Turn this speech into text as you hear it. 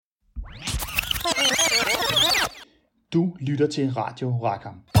Du lytter til Radio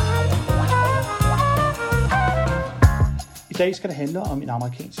Rackham. I dag skal det handle om en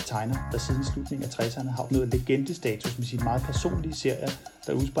amerikansk tegner, der siden slutningen af 60'erne har opnået legendestatus med sine meget personlige serier,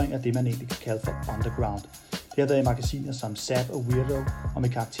 der udspringer af det, man egentlig kan kalde for underground. Det har været i magasiner som Zap og Weirdo, og med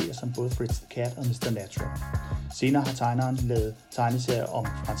karakterer som både Fritz the Cat og Mr. Natural. Senere har tegneren lavet tegneserier om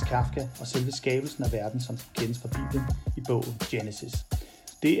Franz Kafka og selve skabelsen af verden, som kendes fra Bibelen i bogen Genesis.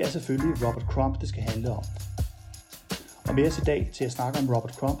 Det er selvfølgelig Robert Crumb, det skal handle om. Og med os i dag til at snakke om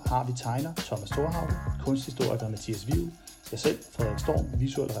Robert Crumb har vi tegner Thomas Thorhauge, kunsthistoriker Mathias Wivel, jeg selv, Frederik Storm,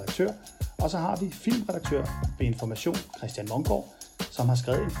 visuel redaktør, og så har vi filmredaktør ved Information, Christian Mongård, som har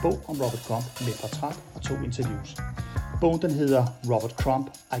skrevet en bog om Robert Crumb med portræt og 2 interviews. Bogen den hedder Robert Crumb,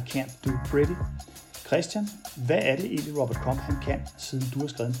 I Can't Do Pretty. Christian, hvad er det egentlig Robert Crumb han kan, siden du har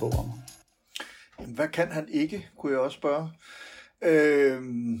skrevet en bog om ham? Jamen, hvad kan han ikke, kunne jeg også spørge.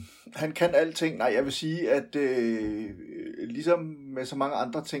 Han kan alting. Nej, jeg vil sige, at ligesom med så mange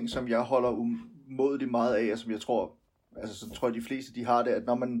andre ting, som jeg holder umådeligt meget af, og som jeg tror, så tror jeg de fleste de har det, at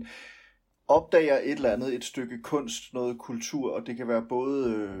når man opdager et eller andet, et stykke kunst, noget kultur, og det kan være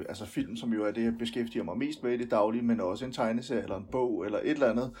både film, som jo er det, jeg beskæftiger mig mest med i det daglige, men også en tegneserie eller en bog eller et eller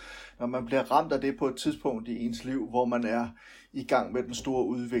andet. Når man bliver ramt af det på et tidspunkt i ens liv, hvor man er i gang med den store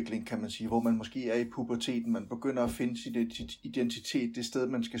udvikling, kan man sige, hvor man måske er i puberteten, man begynder at finde sin identitet, det sted,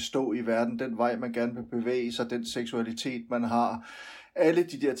 man skal stå i verden, den vej, man gerne vil bevæge sig, den seksualitet, man har, alle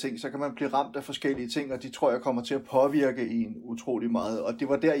de der ting, så kan man blive ramt af forskellige ting, og de tror jeg kommer til at påvirke en utrolig meget. Og det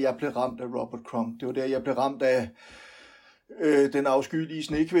var der, jeg blev ramt af Robert Crumb. Det var der, jeg blev ramt af Den afskyelige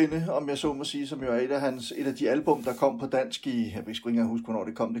snekvinde, om jeg så må sige, som jo er et af de album, der kom på dansk i, jeg vil ikke engang huske, hvornår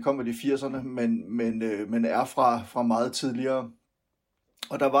det kom. Det kom vel i 80'erne, men er fra meget tidligere.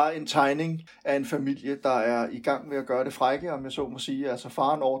 Og der var en tegning af en familie, der er i gang med at gøre det frække, om jeg så må sige. Altså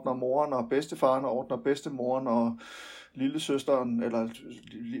faren ordner moren, og bedstefaren ordner bedstemoren, og lillesøsteren, eller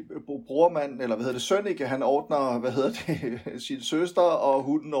brormanden, eller Sønneke, han ordner, sin søster, og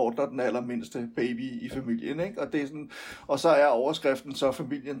hunden ordner den allermindste baby i familien, ikke? Og det er sådan, og så er overskriften så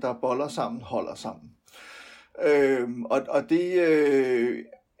familien, der boller sammen, holder sammen. Og det,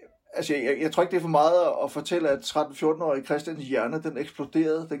 jeg tror ikke, det er for meget at fortælle, at 13-14-årige Christians hjerne, den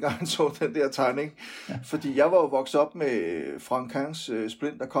eksploderede, dengang han så den der tegning. Ja. Fordi jeg var jo vokset op med Frankins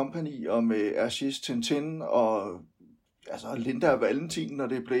Splinter Company, og med Hergés Tintin, og Linda og Valentin, når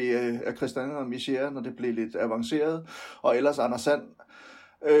det blev af Christian og Michel, når det blev lidt avanceret, og ellers Anders Sand.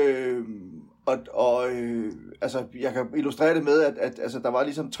 Jeg kan illustrere det med, at der var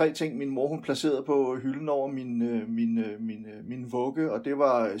ligesom 3 ting, min mor hun placerede på hylden over min vugge, og det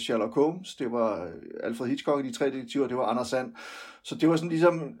var Sherlock Holmes, det var Alfred Hitchcock, de 3 detektiver, det var Anders Sand. Så det var sådan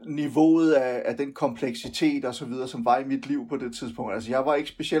ligesom niveauet af den kompleksitet og så videre, som var i mit liv på det tidspunkt. Altså jeg var ikke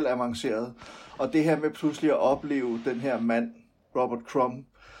specielt avanceret, og det her med pludselig at opleve den her mand, Robert Crumb,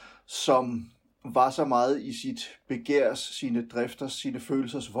 som var så meget i sit begærs, sine drifters, sine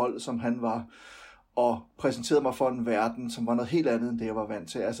følelsers vold, som han var, og præsenterede mig for en verden, som var noget helt andet, end det jeg var vant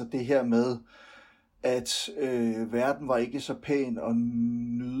til. Altså det her med, at verden var ikke så pæn og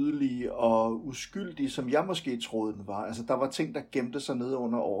nydelig og uskyldig, som jeg måske troede den var. Altså der var ting, der gemte sig nede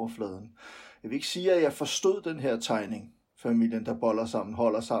under overfladen. Jeg vil ikke sige, at jeg forstod den her tegning, familien, der boller sammen,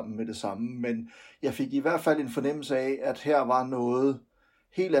 holder sammen med det samme, men jeg fik i hvert fald en fornemmelse af, at her var noget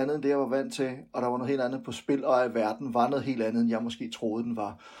helt andet, end det jeg var vant til, og der var noget helt andet på spil, og at verden var noget helt andet, end jeg måske troede, den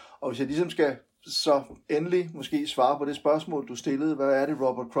var. Og hvis jeg ligesom skal så endelig måske svare på det spørgsmål, du stillede, hvad er det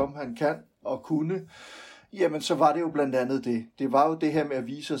Robert Crumb, han kan og kunne, jamen så var det jo blandt andet det. Det var jo det her med at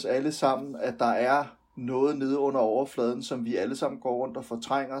vise os alle sammen, at der er noget nede under overfladen, som vi alle sammen går rundt og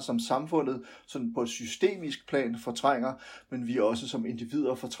fortrænger, som samfundet sådan på et systemisk plan fortrænger, men vi også som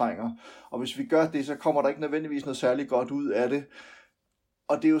individer fortrænger. Og hvis vi gør det, så kommer der ikke nødvendigvis noget særligt godt ud af det.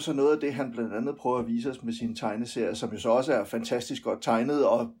 Og det er jo så noget af det, han blandt andet prøver at vise os med sine tegneserier, som jo så også er fantastisk godt tegnet,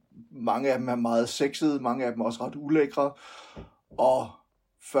 og mange af dem er meget sexede, mange af dem er også ret ulækre. Og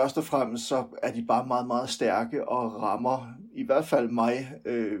først og fremmest så er de bare meget, meget stærke og rammer i hvert fald mig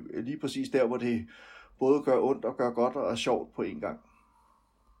lige præcis der, hvor det både gør ondt og gør godt og er sjovt på en gang.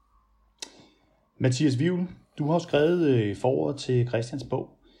 Mathias Wivel, du har skrevet forord til Christians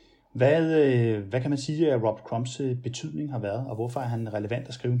bog. Hvad kan man sige, at Robert Crumbs betydning har været, og hvorfor er han relevant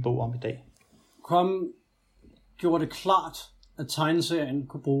at skrive en bog om i dag? Crumb gjorde det klart, at tegneserien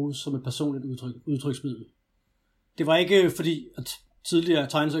kunne bruges som et personligt udtryksmiddel. Det var ikke fordi, at tidligere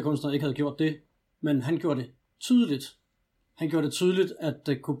tegneseriekunstnere ikke havde gjort det, men han gjorde det tydeligt. Han gjorde det tydeligt, at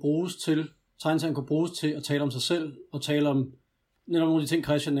tegneserien kunne bruges til at tale om sig selv, og tale om netop nogle af de ting,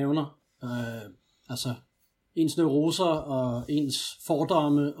 Christian nævner. Ens neuroser og ens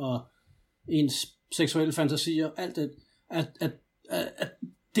fordomme og ens seksuelle fantasier, alt det, at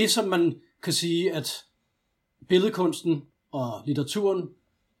det, som man kan sige, at billedkunsten og litteraturen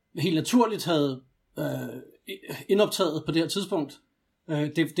helt naturligt havde indoptaget på det her tidspunkt,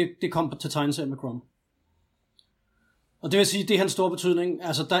 det kom til tegneserien med Crumb. Og det vil sige, det er hans store betydning.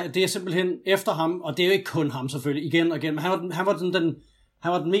 Altså, det er simpelthen efter ham, og det er jo ikke kun ham selvfølgelig, igen og igen, men han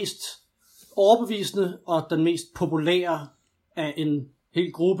var den mest overbevisende og den mest populære af en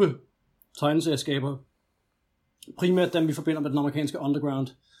hel gruppe tegneserieskaber. Primært dem, vi forbinder med den amerikanske underground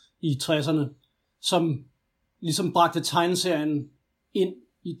i 60'erne, som ligesom bragte tegneserien ind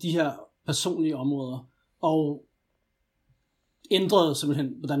i de her personlige områder, og ændrede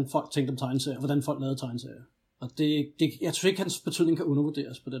simpelthen, hvordan folk tænkte om tegneserier, hvordan folk lavede tegneserier. Og jeg tror ikke, hans betydning kan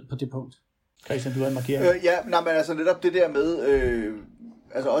undervurderes på det punkt. Christian, du har en markering. Men altså netop det der med,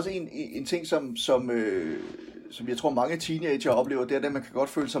 altså også en ting, som jeg tror mange teenager oplever, det er, at man kan godt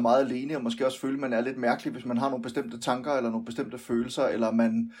føle sig meget alene, og måske også føle, at man er lidt mærkelig, hvis man har nogle bestemte tanker, eller nogle bestemte følelser, eller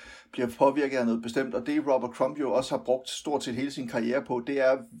man bliver påvirket af noget bestemt. Og det Robert Crumb jo også har brugt stort set hele sin karriere på, det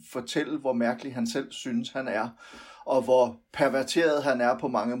er at fortælle, hvor mærkelig han selv synes, han er, og hvor perverteret han er på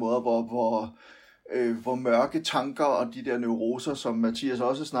mange måder, hvor mørke tanker og de der neuroser, som Mathias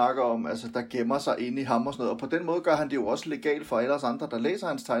også snakker om, altså der gemmer sig inde i ham og sådan noget. Og på den måde gør han det jo også legalt for alle os andre, der læser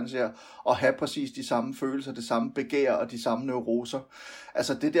hans tegneserier, at have præcis de samme følelser, det samme begær og de samme neuroser.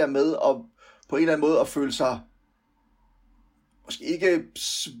 Altså det der med at på en eller anden måde at føle sig måske ikke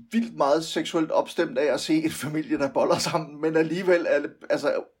vildt meget seksuelt opstemt af at se en familie, der boller sammen, men alligevel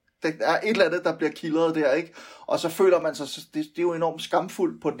altså der er et eller andet, der bliver kildret der, ikke? Og så føler man sig, det er jo enormt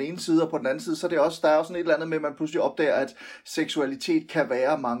skamfuldt på den ene side, og på den anden side, så der er også sådan et eller andet med, at man pludselig opdager, at seksualitet kan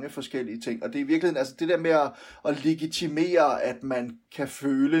være mange forskellige ting. Og det er virkelig, altså det der med at legitimere, at man kan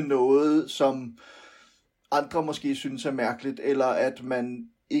føle noget, som andre måske synes er mærkeligt, eller at man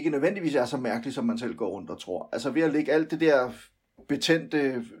ikke nødvendigvis er så mærkelig, som man selv går rundt og tror. Altså ved at lægge alt det der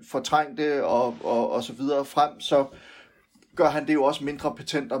betændte, fortrængte og så videre frem, så gør han det jo også mindre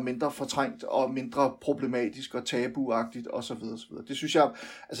patent og mindre fortrængt og mindre problematisk og tabuagtigt og så videre, så videre. Det synes jeg,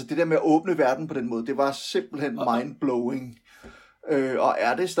 altså det der med at åbne verden på den måde, det var simpelthen mind-blowing. Og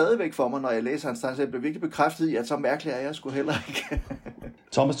er det stadigvæk for mig, når jeg læser hans tegn, så jeg bliver virkelig bekræftet i, at så mærkelig er jeg sgu heller ikke.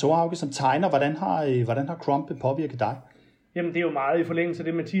 Thomas Thorhauge som tegner, hvordan har Crumb påvirket dig? Jamen det er jo meget i forlængelse af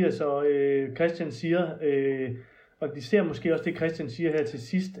det, Mathias og Christian siger, og de ser måske også det, Christian siger her til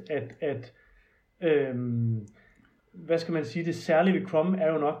sidst, at hvad skal man sige, det særlige ved Crumb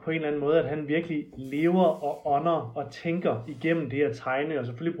er jo nok på en eller anden måde, at han virkelig lever og ånder og tænker igennem det at tegne, og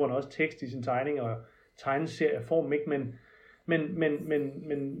selvfølgelig bruger han også tekst i sin tegning og tegneserieform, ikke?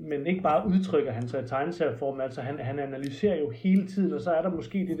 Men ikke bare udtrykker han sig i tegneserieform, altså han analyserer jo hele tiden, og så er der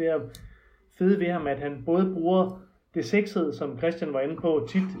måske det der fede ved ham, at han både bruger det sexede, som Christian var inde på,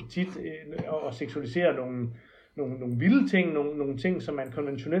 tit og seksualiserer nogle vilde ting, nogle ting, som man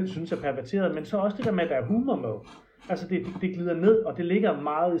konventionelt synes er perverteret, men så også det der med, at der er humor med. Altså det glider ned, og det ligger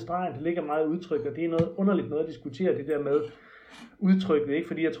meget i stregen, det ligger meget i udtryk, og det er noget underligt noget at diskutere det der med udtrykket, ikke?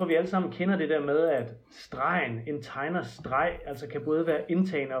 Fordi jeg tror, vi alle sammen kender det der med, at stregen, en tegners streg, altså kan både være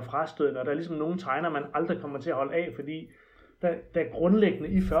indtagende og frastødende, og der er ligesom nogle tegner, man aldrig kommer til at holde af, fordi der grundlæggende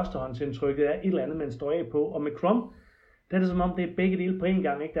i førstehåndsindtrykket er et eller andet, man står af på, og med Crumb, der er det som om, det er begge dele på en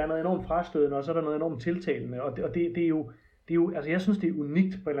gang, ikke? Der er noget enormt frastødende, og så er der noget enormt tiltalende, og det er jo, altså jeg synes, det er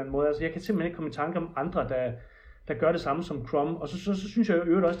unikt på en eller anden måde, altså jeg kan simpelthen ikke komme i tanke om andre, der gør det samme som Crumb, og så synes jeg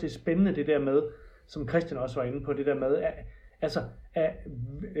jo også, det er spændende det der med, som Christian også var inde på, det der med,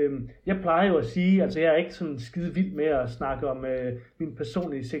 jeg plejer jo at sige, altså jeg er ikke sådan skide vild med at snakke om min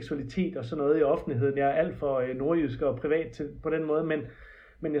personlige seksualitet og sådan noget i offentligheden, jeg er alt for nordjysk og privat på den måde,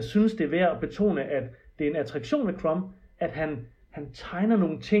 men jeg synes, det er værd at betone, at det er en attraktion ved Crumb, at han tegner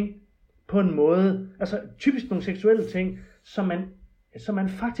nogle ting på en måde, altså typisk nogle seksuelle ting, som man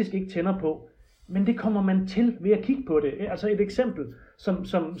faktisk ikke tænder på, men det kommer man til ved at kigge på det. Altså et eksempel,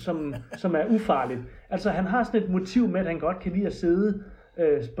 som er ufarligt. Altså han har sådan et motiv med, at han godt kan lide at sidde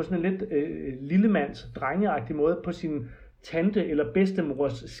på sådan en lidt lillemands, drengeagtig måde på sin tante eller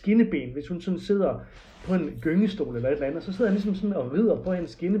bedstemors skinneben. Hvis hun sådan sidder på en gyngestol eller et eller andet, så sidder han ligesom sådan og rider på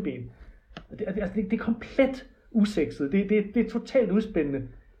hendes skinneben. Det er komplet usekset. Det er totalt udspændende.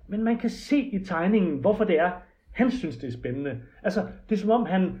 Men man kan se i tegningen, hvorfor det er, han synes, det er spændende. Altså, det er som om,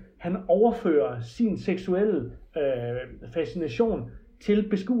 han overfører sin seksuelle fascination til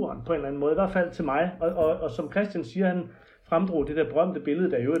beskueren på en eller anden måde, i hvert fald til mig. Og som Christian siger, han fremdrog det der berømte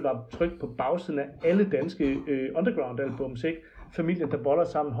billede, der jo var trykt på bagsiden af alle danske underground-albums, ikke? Familien, der boller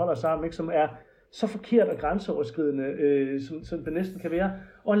sammen, holder sammen, ikke? Som er så forkert og grænseoverskridende, som det næsten kan være.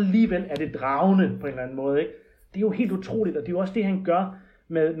 Og alligevel er det dragende på en eller anden måde, ikke? Det er jo helt utroligt, og det er jo også det, han gør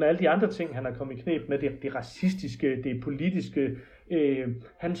med alle de andre ting, han er kommet i kneb med, det racistiske, det politiske.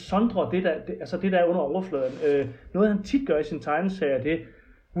 Han sondrer det der er under overfladen. Noget han tit gør i sin tegneserie, det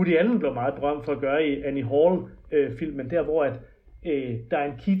Woody Allen blev meget berømt for at gøre i Annie Hall-filmen, der hvor at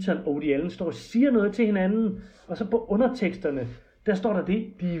Diane Keaton og Woody Allen står og siger noget til hinanden, og så på underteksterne, der står der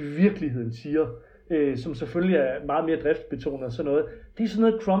det, de i virkeligheden siger, som selvfølgelig er meget mere driftsbetonet og sådan noget. Det er sådan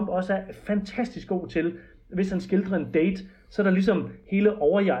noget, Crumb også er fantastisk god til. Hvis han skildrer en date, så er der ligesom hele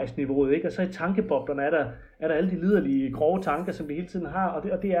overjegsniveauet, ikke? Og så i tankeboblerne er der alle de liderlige, grove tanker, som vi hele tiden har,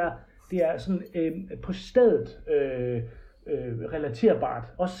 og det er sådan på stedet relaterbart,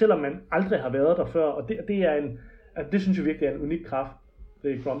 også selvom man aldrig har været der før, og det synes jeg virkelig er en unik kraft,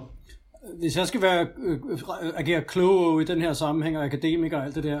 det er Crumb. Hvis jeg skal agere klog i den her sammenhæng, og akademiker og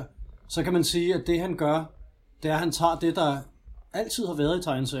alt det der, så kan man sige, at det han gør, det er, at han tager det, der altid har været i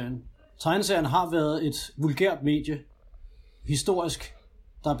tegneserien. Tegneserien har været et vulgært medie, historisk,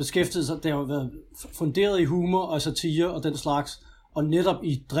 der har beskæftiget sig, det har været funderet i humor og satire og den slags, og netop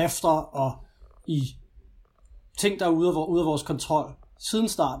i drifter og i ting, der er ude af vores kontrol siden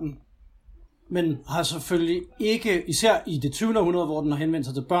starten, men har selvfølgelig ikke, især i det 20. århundrede, hvor den har henvendt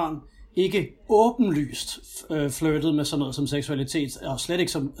sig til børn, ikke åbenlyst flirtet med sådan noget som seksualitet, og slet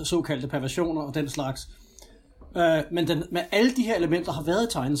ikke som såkaldte perversioner og den slags. Men med alle de her elementer har været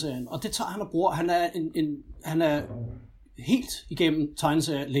i tegneserien, og det tager han og bruger. Han er helt igennem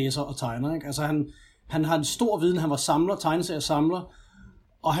tegneserielæser og tegner, ikke? Altså han har en stor viden, han var tegneseriesamler,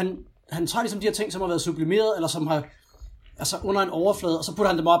 og han tager ligesom de her ting, som har været sublimeret, eller som har under en overflade, og så putter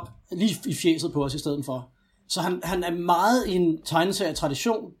han dem op lige i fjeset på os i stedet for. Så han er meget i en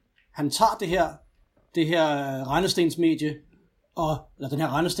tegneserietradition. Han tager det her regnestensmedie, eller den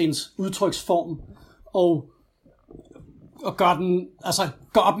her regnestens udtryksform, og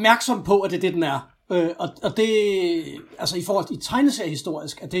gør opmærksom på, at det er det, den er. Og det, altså i forhold til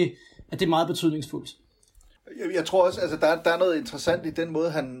tegneseriehistorisk, er det meget betydningsfuldt. Jeg tror også, altså der er noget interessant i den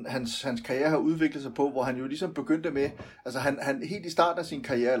måde, hans karriere har udviklet sig på, hvor han jo ligesom begyndte med, altså han helt i starten af sin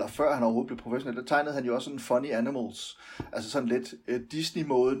karriere, eller før han overhovedet blev professionel, der tegnede han jo også sådan Funny Animals, altså sådan lidt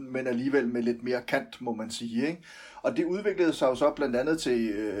Disney-måden, men alligevel med lidt mere kant, må man sige, ikke? Og det udviklede sig jo så blandt andet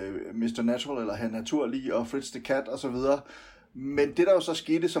til Mr. Natural, eller Han Naturlig, og Fritz the Cat, og så videre. Men det, der jo så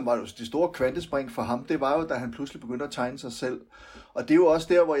skete, som var jo det store kvantespring for ham, det var jo, da han pludselig begyndte at tegne sig selv. Og det er jo også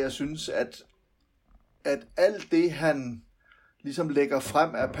der, hvor jeg synes, at alt det, han ligesom lægger frem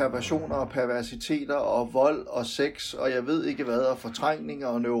af perversioner og perversiteter og vold og sex, og jeg ved ikke hvad, og fortrængninger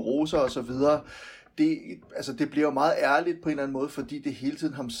og neuroser og så videre, det bliver jo meget ærligt på en eller anden måde, fordi det hele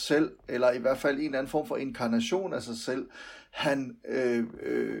tiden ham selv, eller i hvert fald en eller anden form for inkarnation af sig selv, han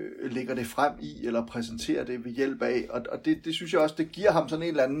lægger det frem i, eller præsenterer det ved hjælp af, og det synes jeg også, det giver ham sådan en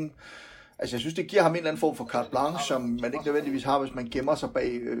eller anden, altså jeg synes, det giver ham en eller anden form for carte blanche, som man ikke nødvendigvis har, hvis man gemmer sig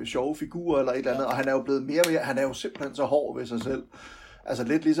bag sjove figurer eller et eller andet, og han er jo blevet mere, han er jo simpelthen så hård ved sig selv. Altså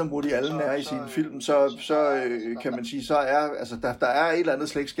lidt ligesom Woody Allen er i sin film, så kan man sige, så er, altså der er et eller andet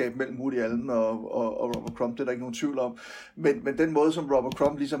slægtskab mellem Woody Allen og Robert Crumb, det er der ikke nogen tvivl om. Men den måde, som Robert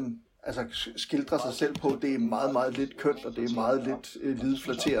Crumb ligesom skildrer sig selv på, det er meget, meget lidt kønt, og det er meget lidt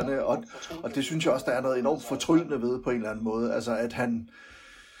lidsflatterende, og det synes jeg også, der er noget enormt fortryllende ved på en eller anden måde. Altså at han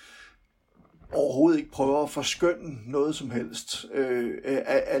overhovedet ikke prøver at forskønne noget som helst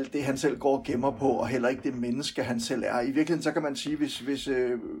af alt det, han selv går og gemmer på, og heller ikke det menneske, han selv er. I virkeligheden, så kan man sige, hvis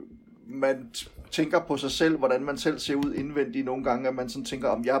man tænker på sig selv, hvordan man selv ser ud indvendigt nogle gange, at man sådan tænker,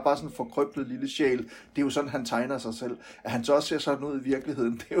 om jeg er bare sådan en forkrøblet lille sjæl, det er jo sådan, han tegner sig selv. At han så også ser sådan ud i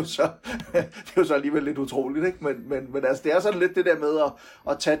virkeligheden, det er jo så alligevel lidt utroligt, ikke? Men altså, det er sådan lidt det der med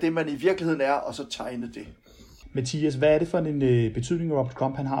at tage det, man i virkeligheden er, og så tegne det. Mathias, hvad er det for en betydning, Robert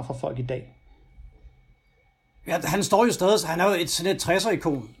Crumb han har for folk i dag? Ja, han står jo stadig, han er jo sådan et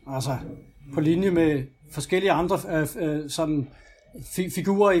 60'er-ikon, altså på linje med forskellige andre sådan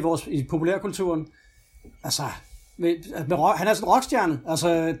figurer i populærkulturen. Altså, han er sådan en rockstjerne,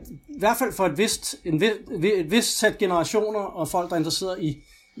 altså i hvert fald for et vist sæt generationer og folk, der er interesseret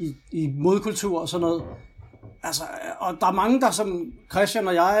i modkultur og sådan noget. Altså, og der er mange, der som Christian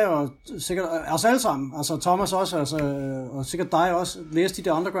og jeg, og sikkert os alle sammen, altså Thomas også, altså, og sikkert dig også, læste de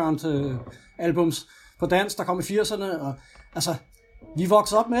der Underground-albums på dansk, der kom i 80'erne, og altså, vi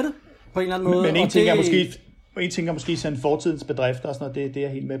voksede op med det, på en eller anden måde. Men en ting er måske sådan fortidens bedrifter og sådan noget, det er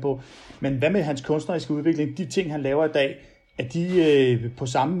jeg helt med på. Men hvad med hans kunstneriske udvikling? De ting, han laver i dag, er de på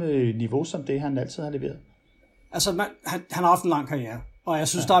samme niveau, som det, han altid har leveret? Altså, han har haft en lang karriere, og jeg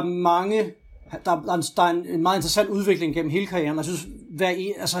synes, der er mange, der er en meget interessant udvikling gennem hele karrieren. Jeg synes, der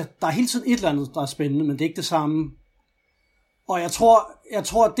er hele tiden et eller andet, der er spændende, men det er ikke det samme. Og jeg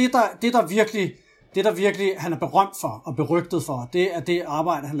tror, at det der virkelig det der virkelig han er berømt for og berygtet for, det er det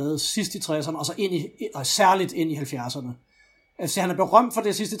arbejde, han lavede sidst i 60'erne, og så og særligt ind i 70'erne. Altså, han er berømt for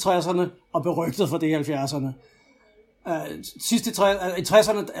det sidst i 60'erne, og berygtet for det i 70'erne. Sidst i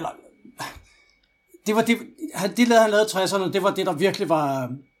 60'erne, eller... Det var det han lavede i 60'erne, det var det, der virkelig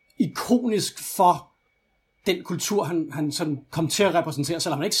var ikonisk for den kultur, han sådan kom til at repræsentere,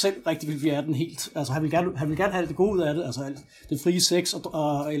 selvom han ikke selv rigtig ville være den helt. Altså, han ville gerne have det gode ud af det, altså det frie sex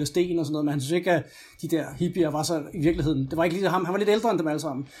og LSD'en og sådan noget, men han synes ikke, at de der hippier var så i virkeligheden. Det var ikke lige ham, han var lidt ældre end dem alle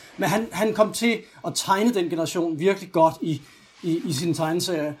sammen. Men han kom til at tegne den generation virkelig godt i sine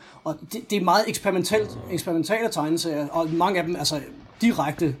tegneserier, og det er meget eksperimentale tegneserier, og mange af dem altså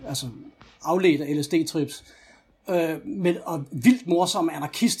direkte afledt af LSD-trips, og vildt morsomme,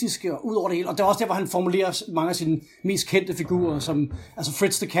 anarkistiske og ud over det hele, og det er også der, hvor han formulerer mange af sine mest kendte figurer, som altså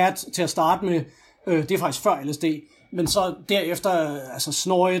Fritz the Cat til at starte med, det er faktisk før LSD, men så derefter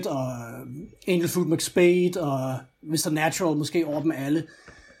Snoid og Angel Food McSpade og Mr. Natural måske over dem alle,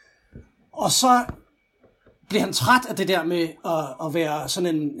 og så blev han træt af det der med at være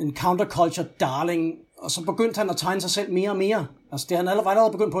sådan en counterculture darling, og så begyndte han at tegne sig selv mere og mere. Altså det har han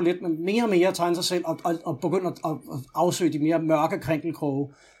allerede begyndt på lidt, men mere og mere at tegne sig selv, og begyndte at afsøge de mere mørke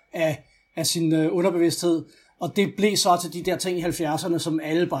krænkelkroge af sin underbevidsthed. Og det blev så til de der ting i 70'erne, som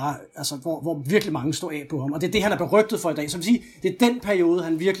alle bare, altså hvor virkelig mange stod af på ham. Og det er det, han er berygtet for i dag. Så vil sige, det er den periode,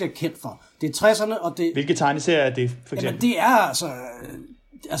 han virkelig er kendt for. Det er 60'erne, og det... Hvilke tegneserier er det, for eksempel? Jamen det er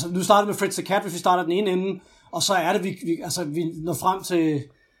altså nu starter med Fritz the Cat, hvis vi starter den ene ende, og så er det, vi når frem til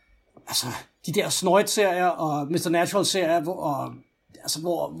de der Snoid-serier og Mr. Natural-serier,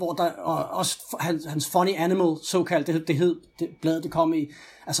 hvor der og også hans Funny Animal, såkaldt, det hed det bladet, det kom i,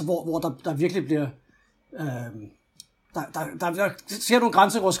 altså hvor der virkelig bliver der ser nogle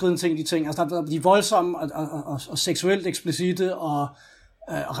grænseoverskridende ting, de ting, altså der er de voldsomme og seksuelt eksplicite og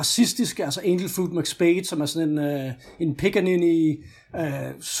racistiske, altså Angel Food McSpade, som er sådan en Piccadilly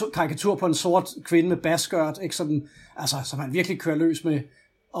karikatur på en sort kvinde med basskørt, ikke, som han virkelig kører løs med,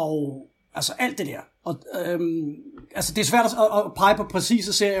 og altså alt det der. Og det er svært at pege på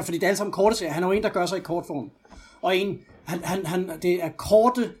præcise serier, fordi det er alle sammen korte serier. Han er jo en, der gør sig i kortform. Og det er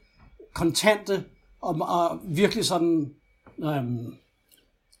korte, kontante og virkelig sådan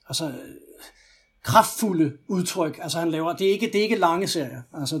kraftfulde udtryk. Altså han laver, det er ikke lange serier.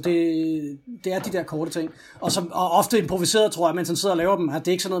 Altså det er de der korte ting. Og ofte improviseret, tror jeg, mens han sidder og laver dem. Det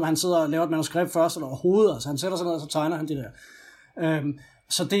er ikke sådan noget, at han sidder og laver et manuskript først eller overhovedet. Altså han sætter sig ned, og så tegner han det der.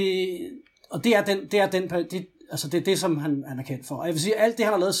 Så det er det, som han er kendt for. Og jeg vil sige, at alt det,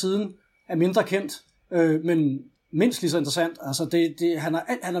 han har lavet siden, er mindre kendt, men mindst lige så interessant. Altså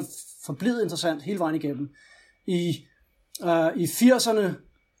han er forblevet interessant hele vejen igennem. I 80'erne,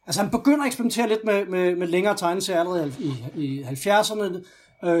 altså han begynder at eksperimentere lidt med længere tegneserier allerede i 70'erne.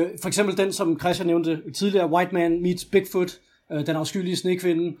 For eksempel den, som Christian nævnte tidligere, White Man Meets Bigfoot, den afskyelige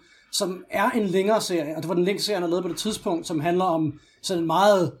snekvinde, som er en længere serie, og det var den længste serie, han har lavet på det tidspunkt, som handler om sådan en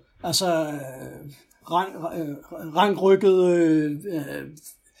meget rangrykket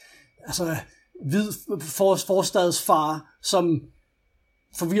hvid forstadsfar, som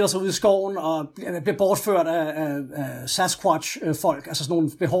forvirrer sig ud i skoven og bliver bortført af Sasquatch-folk, altså sådan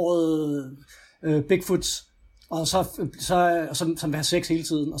nogle behårede Bigfoots, og som vil have sex hele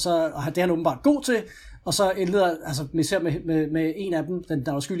tiden, og det er han åbenbart god til, og så indleder, især med en af dem, den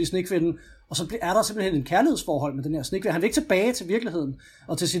der var skyldig snekvinden, og så er der simpelthen en kærlighedsforhold med den her snekvinde. Han vil ikke tilbage til virkeligheden,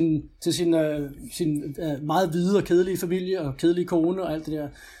 og til sin meget hvide og kedelige familie, og kedelige kone, og alt det der.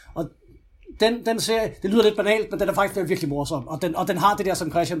 Og den serie, det lyder lidt banalt, men den er faktisk virkelig morsom, og den har det der, som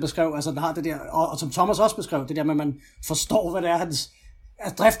Christian beskrev, altså den har det der, og som Thomas også beskrev, det der med, at man forstår, hvad det er,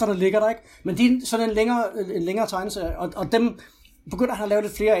 at drifterne ligger der, ikke? Men det er sådan en længere tegneserie, og dem begynder han at lave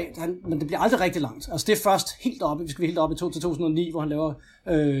lidt flere af, men det bliver aldrig rigtig langt. Altså det er først helt oppe, vi skal helt oppe i 2009, hvor han laver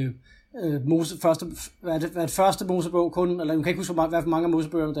første Mosebog kun, eller jeg kan ikke huske, hvad for mange af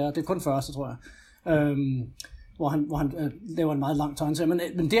Mosebøgerne der er, det er kun første, tror jeg. Hvor han laver en meget lang tegneserie,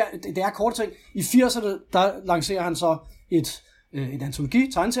 men det er korte ting. I 80'erne, der lancerer han så en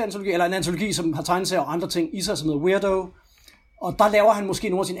antologi, tegneserieantologi, eller en antologi, som har tegneserier og andre ting i sig, som hedder Weirdo, og der laver han måske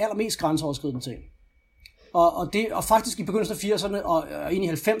nogle af sine allermest grænseoverskridende ting. Og faktisk i begyndelsen af 80'erne og ind i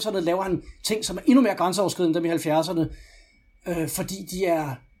 90'erne laver han ting, som er endnu mere grænseoverskridende end dem i 70'erne, fordi de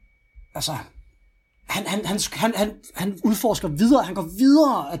er, altså, han udforsker videre, han går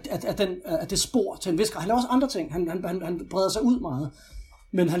videre af det spor til en vis grad. Han laver også andre ting, han breder sig ud meget,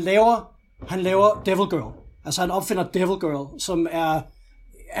 men han laver Devil Girl, altså han opfinder Devil Girl, som er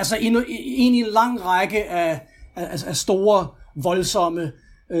altså en i en lang række af store, voldsomme,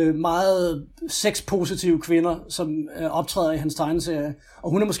 meget sexpositive kvinder, som optræder i hans tegneserie.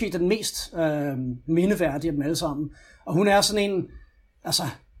 Og hun er måske den mest mindeværdige af dem alle sammen. Og hun er sådan en, altså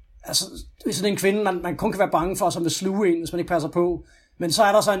sådan en kvinde, man kun kan være bange for, som vil sluge en, hvis man ikke passer på. Men så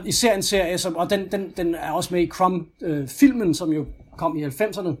er der så især en serie, og den er også med i Crumb-filmen, som jo kom i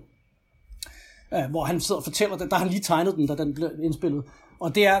 90'erne, hvor han sidder og fortæller det. Der har han lige tegnet den, da den blev indspillet.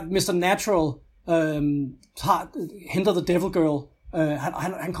 Og det er Mr. Natural, henter The Devil Girl.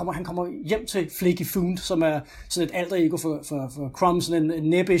 Han kommer hjem til Flaky Food, som er sådan et alter ego for Crumb, sådan en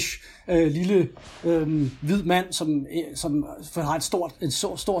nebbish lille hvid mand, som har en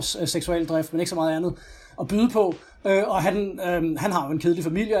stor seksuel drift, men ikke så meget andet at byde på. Og han har jo en kedelig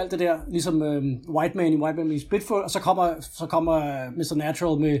familie og alt det der, ligesom White Man Meets Bigfoot, og så kommer Mr.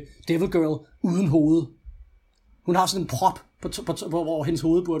 Natural med Devil Girl uden hoved. Hun har sådan en prop, hvor hendes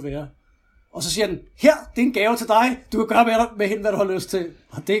hoved burde være. Og så siger han, her, det er en gave til dig, du kan gøre med hende, hvad du har lyst til.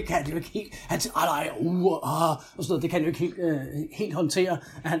 Og det kan han jo ikke helt, han siger, og sådan noget, det kan han jo ikke helt håndtere,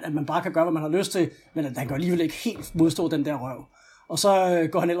 at man bare kan gøre, hvad man har lyst til, men at han kan alligevel ikke helt modstå den der røv. Og så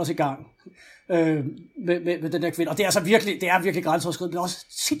går han ellers i gang med den der kvinde. Og det er virkelig grænseoverskridende, det er også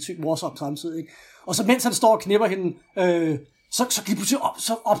sindssygt morsomt samtidig. Ikke? Og så mens han står og knipper hende, så lige pludselig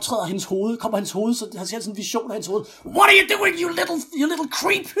så optræder hendes hoved, kommer hendes hoved, så han ser sådan en vision af hendes hoved. What are you doing, you little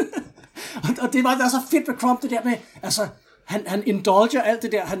creep? Og det er så fedt med Crumb, det der med, altså, han indulger alt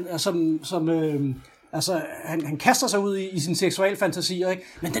det der, han kaster sig ud i sine seksuelle fantasier, ikke?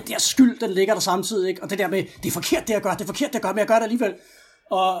 Men den der skyld, den ligger der samtidig, ikke? Og det der med, det er forkert det, jeg gør, men jeg gør det alligevel.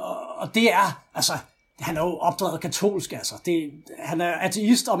 Og det er, altså, han er jo opdraget katolsk, altså. Han er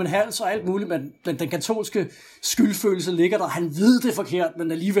ateist om en hals og alt muligt, men den katolske skyldfølelse ligger der. Han ved det er forkert,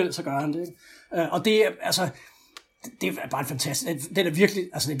 men alligevel så gør han det. Og det er, altså, det er bare en fantastisk. Den er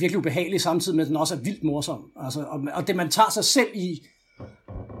virkelig ubehagelig samtidig med, at den også er vildt morsom. Altså, og det, man tager sig selv i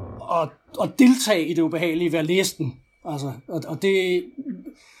at deltage i det ubehagelige ved at læse den. Altså, og det...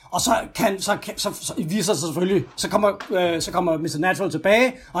 Og så viser sig selvfølgelig, så kommer Mr. Natural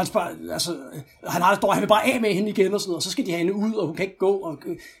tilbage, og han spørger, altså, han vil bare af med hende igen, og sådan noget, og så skal de have hende ud, og hun kan ikke gå, og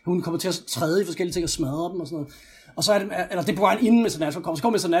hun kommer til at træde i forskellige ting og smadre dem, og sådan noget. Og så er det, eller det er på vejen inden Mr. Natural kommer, så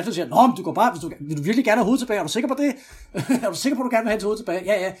kommer Mr. Natural og siger, nå, men du går bare, vil du virkelig gerne have hovedet tilbage, er du sikker på det? Er du sikker på, at du gerne vil have hendes hoved tilbage?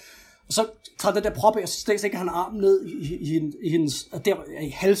 Ja. Og så tager den der prop af, og så stikker han armen ned i hendes, i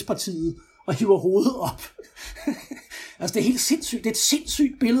halspartiet, og hiver hovedet op. Altså, det er helt sindssygt. Det er et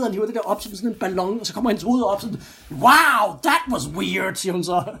sindssygt billede, han hiver det der op som sådan en ballon, og så kommer hendes hoved op sådan, wow, that was weird, siger hun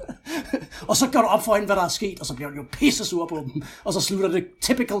så. Og så går det op for hende, hvad der er sket, og så bliver hun jo pissesur på dem. Og så slutter det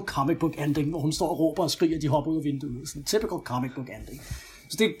typical comic book ending, hvor hun står og råber og skriger, at de hopper ud af vinduet. Sådan typical comic book ending.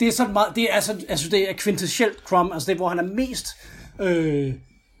 Så det er sådan meget, det er kvintessentielt Crumb, altså det er, hvor han er mest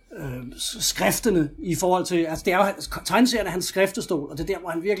skriftende i forhold til, altså det er jo tegneserien af hans skriftestol, og det er der, hvor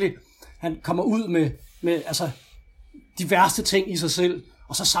han virkelig, han kommer ud med altså de værste ting i sig selv,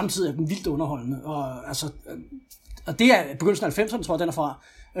 og så samtidig er den vildt underholdende. Og det er begyndelsen af 90'erne, tror jeg, den er fra.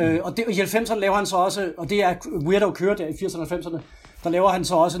 Og i 90'erne laver han så også, og det er Weirdo kører der i 80'erne og 90'erne, der laver han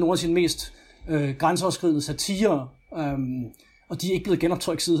så også nogle af sine mest grænseoverskridende satirer, og de er ikke blevet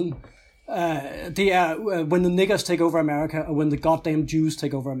genoptrykt siden. Det er When the Niggers Take Over America, og When the Goddamn Jews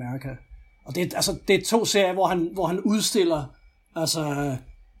Take Over America. Og det er to serier, hvor han udstiller,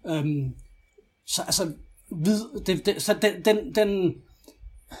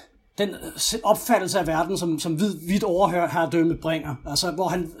 den opfattelse af verden, som vidt overherredømme bringer, altså hvor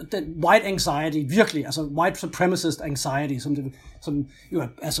han, den white anxiety, virkelig, altså white supremacist anxiety, som jo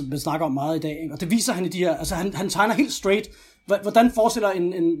altså man snakker om meget i dag, ikke? Og det viser han i de her, altså han tegner helt straight, hvordan forestiller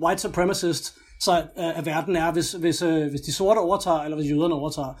en white supremacist så at verden er, hvis de sorte overtager, eller hvis jøderne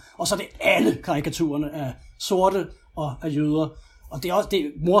overtager, og så er det alle karikaturerne af sorte og af jøder. Og det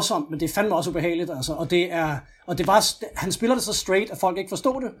er morsomt, men det er fandme også ubehageligt, altså. Og det var, han spiller det så straight, at folk ikke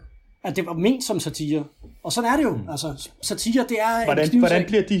forstod det, at det var ment som satire. Og sådan er det jo. Altså, satire, det er... Hvordan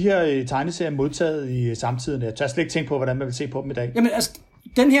bliver de her tegneserier modtaget i samtiden? Jeg tør slet ikke tænke på, hvordan man vil se på dem i dag. Jamen, altså,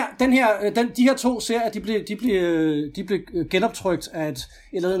 de her to serier, de blev genoptrykt af et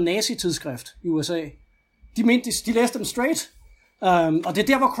eller andet nazi-tidsskrift i USA. De læste dem straight. Og det er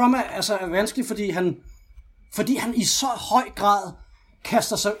der, hvor Crumb er vanskelig, fordi han i så høj grad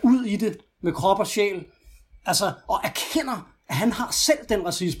kaster sig ud i det med krop og sjæl, altså, og erkender, at han har selv den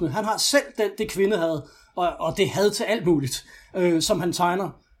racisme, han har selv det kvindehad, og det had til alt muligt, som han tegner.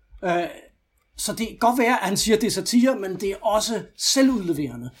 Så det kan godt være, at han siger, at det er satire, men det er også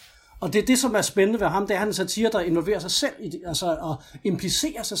selvudleverende. Og det er det, som er spændende ved ham, det er, han en satire, der involverer sig selv i det, altså, og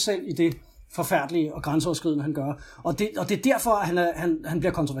implicerer sig selv i det forfærdelige og grænseoverskridende, han gør. Og det er derfor, at han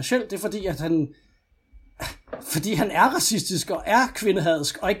bliver kontroversiel. Det er fordi, at fordi han er racistisk og er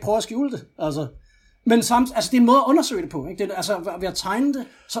kvindehadsk, og ikke prøver at skjule det. Altså. Men samtidig, altså det er en måde at undersøge det på. Ikke? Det, altså ved at tegne det,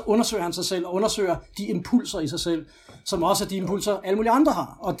 så undersøger han sig selv, og undersøger de impulser i sig selv, som også er de impulser, alle mulige andre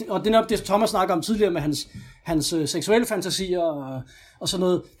har. Og det er nok det, Thomas snakker om tidligere med hans seksuelle fantasier og sådan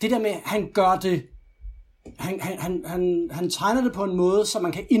noget. Det der med, han gør det, han tegner det på en måde, så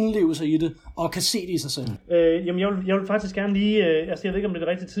man kan indleve sig i det, og kan se det i sig selv. Jamen jeg vil faktisk gerne lige, altså jeg ved ikke, om det er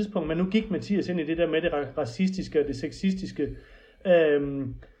det rigtige tidspunkt, men nu gik Mathias ind i det der med det racistiske og det sexistiske,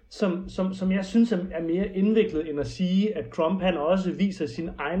 som jeg synes er mere indviklet end at sige, at Trump han også viser sin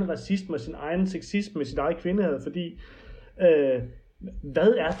egen racisme og sin egen sexisme, sit eget kvindehad, fordi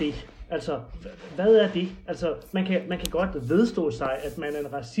hvad er det? Altså, hvad er det? Altså, man kan godt vedstå sig, at man er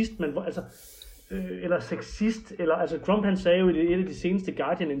en racist, men altså, eller sexist, eller altså Trump han sagde jo i et af de seneste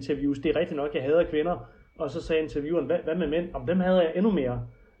Guardian-interviews, det er rigtigt nok, jeg hader kvinder, og så sagde intervieweren, hvad med mænd? Om dem hader jeg endnu mere.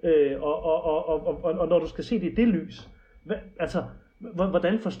 Og når du skal se det i det lys, altså,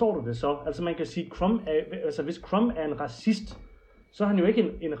 hvordan forstår du det så? Altså man kan sige, hvis Trump er en racist, så er han jo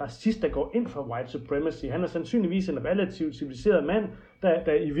ikke en racist, der går ind for white supremacy. Han er sandsynligvis en relativt civiliseret mand,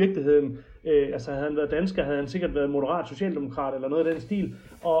 der i virkeligheden, altså havde han været dansker, havde han sikkert været moderat socialdemokrat eller noget af den stil.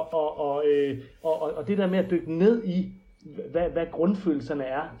 Og det der med at dykke ned i, hvad grundfølelserne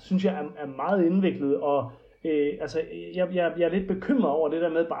er, synes jeg er meget indviklet. Og altså, jeg er lidt bekymret over det der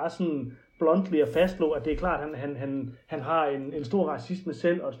med bare sådan bluntly at fastslå, at det er klart, at han har en stor racisme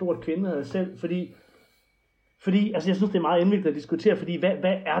selv og et stort kvindehad selv, fordi altså jeg synes, det er meget indviklet at diskutere, fordi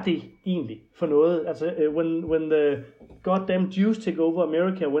hvad er det egentlig for noget? Altså, when the goddamn Jews take over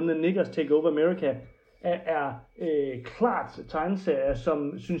America, when the niggers take over America, er klart tegneserier,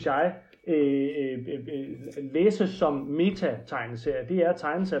 som, synes jeg, læses som meta-tegneserier. Det er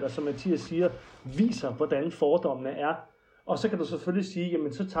tegneserier, der, som Mathias siger, viser, hvordan fordommene er. Og så kan du selvfølgelig sige,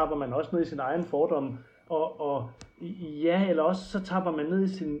 jamen så tapper man også ned i sin egen fordom, og ja, eller også så tapper man ned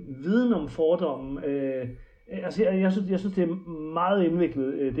i sin viden om fordommen. Altså, jeg synes, det er meget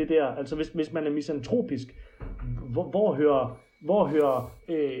indviklet, det der. Altså, hvis man er misantropisk, hvor hører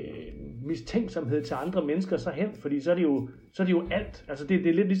mistænksomhed til andre mennesker så hen? Fordi så er det jo alt. Altså, det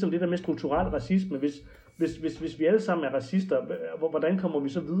er lidt ligesom det der med strukturel racisme. Hvis vi alle sammen er racister, hvordan kommer vi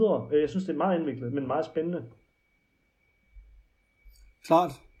så videre? Jeg synes, det er meget indviklet, men meget spændende.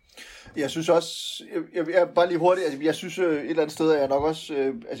 Klart. Jeg synes også, jeg bare lige hurtigt, altså jeg synes et eller andet sted, er jeg nok også,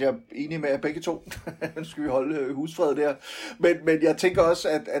 altså jeg er enig med begge to, nu skal vi holde husfred der, men jeg tænker også,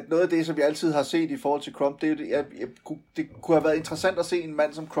 at noget af det, som jeg altid har set i forhold til Trump, det kunne have været interessant at se en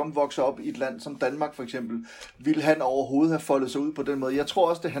mand som Trump vokse op i et land som Danmark for eksempel. Vil han overhovedet have foldet sig ud på den måde? Jeg tror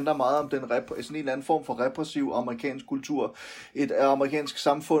også, det handler meget om sådan en eller anden form for repressiv amerikansk kultur. Et amerikansk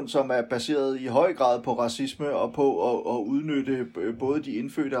samfund, som er baseret i høj grad på racisme og på at udnytte både de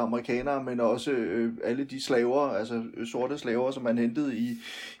indfødte amerikanere, men også alle de slaver, altså sorte slaver, som man hentede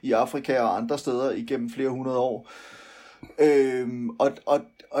i Afrika og andre steder igennem flere hundrede år.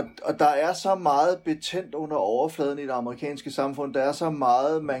 Og der er så meget betændt under overfladen i det amerikanske samfund. Der er så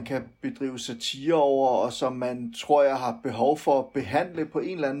meget, man kan bedrive satire over, og som man, tror jeg, har behov for at behandle på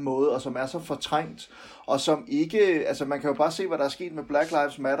en eller anden måde, og som er så fortrængt, og som ikke, altså man kan jo bare se, hvad der er sket med Black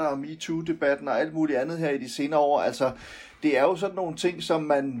Lives Matter og MeToo-debatten og alt muligt andet her i de senere år. Altså, det er jo sådan nogle ting, som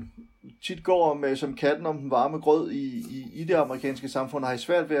man tit går med som katten om den varme grød i det amerikanske samfund, og har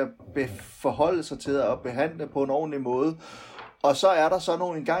svært ved at forholde sig til at behandle på en ordentlig måde. Og så er der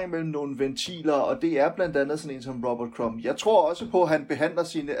så en gang imellem nogle ventiler, og det er blandt andet sådan en som Robert Crumb. Jeg tror også på, at han behandler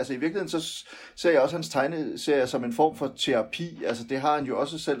sine, altså i virkeligheden så ser jeg også hans tegneserier som en form for terapi. Altså det har han jo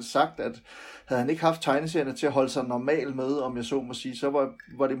også selv sagt, at havde han ikke haft tegneserierne til at holde sig normal med, om jeg så må sige, så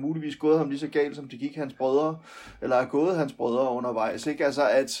var det muligvis gået ham lige så galt, som det gik hans brødre, eller er gået hans brødre undervejs. Ikke? Altså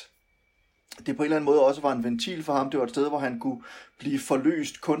at det på en eller anden måde også var en ventil for ham. Det var et sted, hvor han kunne blive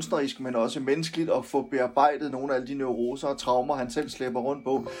forløst kunstnerisk, men også menneskeligt, og få bearbejdet nogle af alle de neuroser og traumer, han selv slæber rundt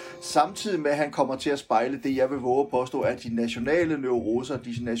på. Samtidig med, at han kommer til at spejle det, jeg vil våge at påstå, er de nationale neuroser,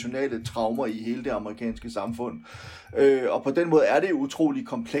 de nationale traumer i hele det amerikanske samfund. Og på den måde er det utrolig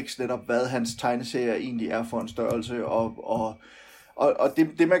komplekst netop, hvad hans tegneserier egentlig er for en størrelse, og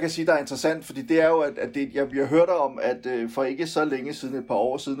det man kan sige, der er interessant, fordi det er jo, at jeg hørte om, at for ikke så længe siden, et par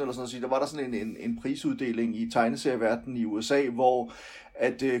år siden, eller sådan noget, der var der sådan en prisuddeling i tegneserieverdenen i USA, hvor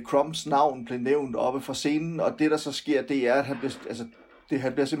at Crumps navn blev nævnt oppe fra scenen, og det der så sker, det er, at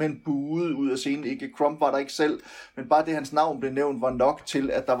han bliver simpelthen buet ud af scenen. Ikke Crump var der ikke selv, men bare det, hans navn blev nævnt, var nok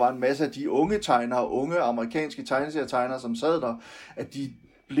til, at der var en masse af de unge tegnere, unge amerikanske tegneserietegnere, som sad der, at de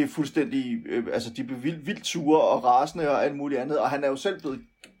blev fuldstændig, de blev vildt sure og rasende og alt muligt andet, og han er jo selv blevet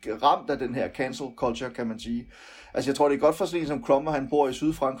ramt af den her cancel culture, kan man sige. Altså jeg tror, det er godt for sådan en som Crumb, han bor i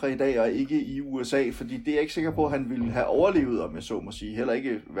Sydfrankrig i dag, og ikke i USA, fordi det er jeg ikke sikker på, at han ville have overlevet, om jeg så må sige. Heller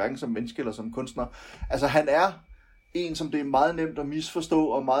ikke hverken som menneske eller som kunstner. Altså han er en, som det er meget nemt at misforstå,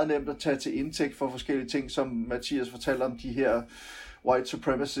 og meget nemt at tage til indtægt for forskellige ting, som Mathias fortalte om de her white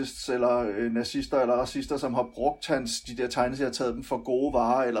supremacists, eller nazister, eller racister, som har brugt de der tegneserier og taget dem for gode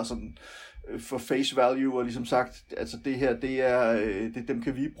varer, eller sådan for face value, og ligesom sagt, altså det her, dem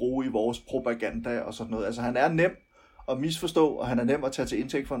kan vi bruge i vores propaganda, og sådan noget. Altså han er nem at misforstå, og han er nem at tage til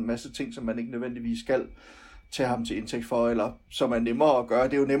indtægt for en masse ting, som man ikke nødvendigvis skal tage ham til indtægt for, eller som er nemmere at gøre.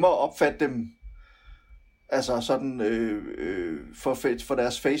 Det er jo nemmere at opfatte dem altså sådan for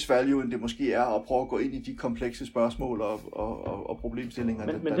deres face value, end det måske er at prøve at gå ind i de komplekse spørgsmål og problemstillinger.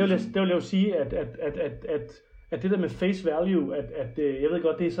 Men det vil jeg jo sige, at det der med face value, jeg ved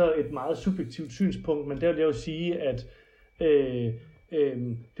godt, det er så et meget subjektivt synspunkt, men det vil jeg jo sige, at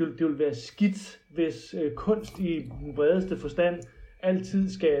det vil være skidt, hvis kunst i den bredeste forstand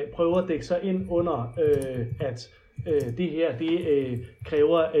altid skal prøve at dække sig ind under, at det her, det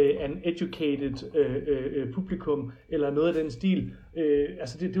kræver en educated publikum, eller noget af den stil.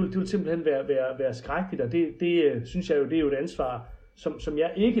 Altså det vil simpelthen være skrækkeligt, og det synes jeg jo, det er jo et ansvar, som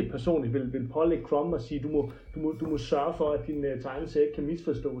jeg ikke personligt vil pålægge Crumb og sige, du må sørge for, at din tegneserie ikke kan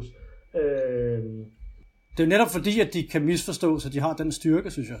misforstås. Det er jo netop fordi, at de kan misforstås, at de har den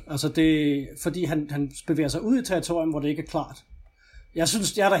styrke, synes jeg. Altså det, fordi han bevæger sig ud i territorium, hvor det ikke er klart. Jeg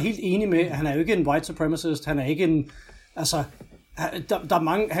synes, jeg er da helt enig med, at han er jo ikke en white supremacist, han er ikke en, altså, der er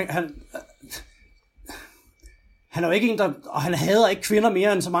mange, han er jo ikke en, og han hader ikke kvinder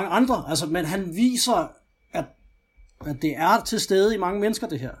mere end så mange andre, altså, men han viser, at det er til stede i mange mennesker,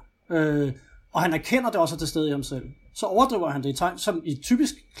 det her. Og han erkender det også til stede i ham selv. Så overdriver han det i tegn, som i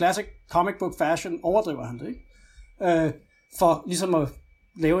typisk classic comic book fashion, overdriver han det, ikke? For ligesom at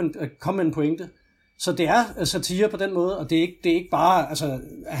komme med en pointe. Så det er satire på den måde, og det er ikke bare, altså,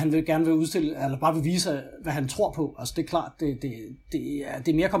 at han gerne vil udstille, eller bare vil vise, hvad han tror på. Altså det er klart, det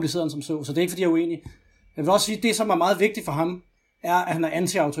er mere kompliceret end som så det er ikke, fordi jeg er uenig. Jeg vil også sige, at det, som er meget vigtigt for ham, er, at han er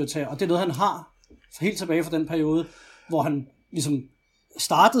anti-autoritær, og det er noget, han har helt tilbage fra den periode, hvor han ligesom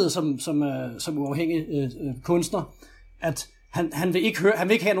startede som uafhængig kunstner, at han vil ikke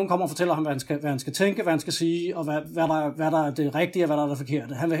have, at nogen kommer og fortæller ham, hvad han skal tænke, hvad han skal sige, og hvad der er det rigtige, og hvad der er det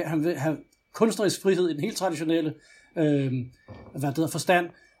forkerte. Han vil have kunstnerisk frihed i den helt traditionelle forstand,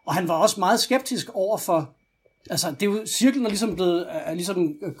 og han var også meget skeptisk over for, altså det er jo, cirklen er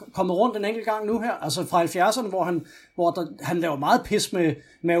ligesom kommet rundt en enkelt gang nu her, altså fra 70'erne, hvor han laver meget pis med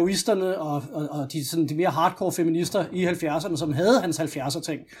maoisterne og de mere hardcore feminister i 70'erne, som havde hans 70'er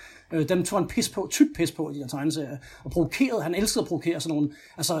ting. Dem tog han tyk pis på i de der tegneserier, og provokerede, han elskede at provokere sådan nogle,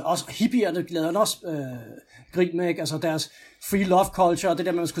 altså også hippierne lavede han også grin med, ikke? Altså deres free love culture, og det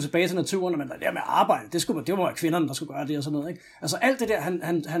der med, at man skulle tilbage til naturen, men det der med arbejde, det må være kvinderne, der skulle gøre det og sådan noget, ikke? Altså alt det der,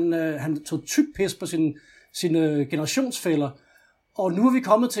 han tog tyk pis på sine generationsfæller, og nu er vi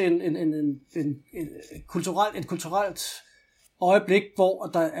kommet til et kulturelt øjeblik, hvor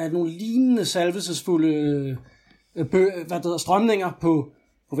der er nogle lignende salvelsesfulde strømninger på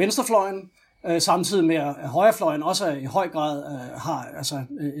venstrefløjen, samtidig med at højrefløjen også i høj grad har altså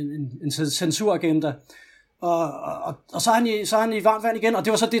en censuragenda. Og så er han i varmt vand igen, og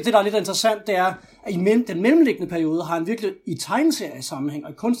det var så det der er lidt interessant, det er, at i den mellemliggende periode har han virkelig i tegneseriesammenhæng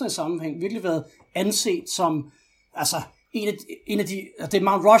og i kunstnerisk sammenhæng virkelig været anset som, altså en af de, det er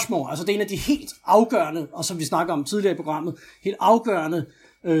Mount Rushmore, altså det er en af de helt afgørende, og som vi snakker om tidligere i programmet, helt afgørende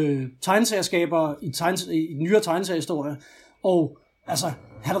tegneserieskabere i nyere tegneseriehistorie, og altså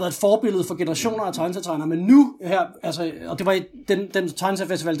han har været et forbillede for generationer af tegneserietegnere, men nu her, altså, og det var i den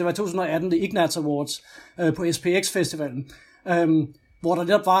tegneseriefestival, det var i 2018, det Ignatz Awards på SPX-festivalen, hvor der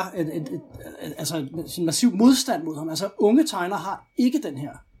netop var en massiv modstand mod ham. Altså unge tegnere har ikke den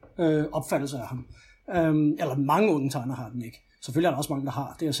her opfattelse af ham. Eller mange unge tegnere har den ikke. Selvfølgelig er der også mange, der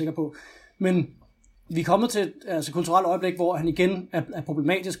har, det er jeg sikker på. Men vi er kommet til et kulturelt øjeblik, hvor han igen er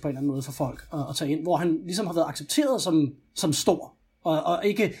problematisk på en eller anden måde for folk at tage ind, hvor han ligesom har været accepteret som stor. Og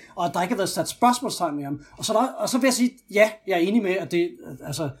der ikke har været sat spørgsmålstegn med ham. Og så vil jeg sige, ja, jeg er enig med, at det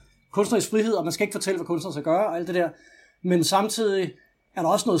altså kunstnerisk frihed, og man skal ikke fortælle, hvad kunstnere skal gøre, og alt det der. Men samtidig er der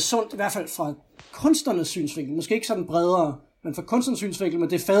også noget sundt, i hvert fald fra kunstnernes synsvinkel. Måske ikke sådan bredere, men fra kunstnernes synsvinkel, med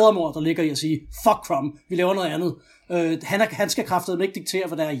det fadermord, der ligger i at sige, fuck Crumb, vi laver noget andet. Han skal kraftedeme ikke diktere,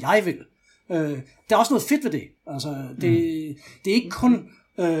 hvad det er, jeg vil. Der er også noget fedt ved det. Altså, det er ikke kun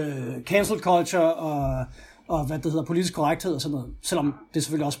cancel culture og hvad det hedder, politisk korrekthed og sådan noget, selvom det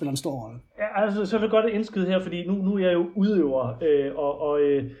selvfølgelig også spiller en stor rolle. Ja, altså, så vil jeg godt indskyde her, fordi nu er jeg jo udøver,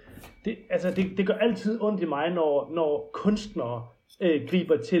 det gør altid ondt i mig, når kunstnere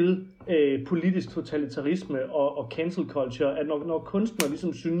griber til politisk totalitarisme og cancel culture, at når kunstnere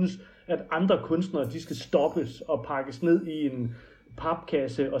ligesom synes, at andre kunstnere, de skal stoppes og pakkes ned i en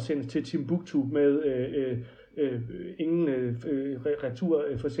papkasse og sendes til Timbuktu med ingen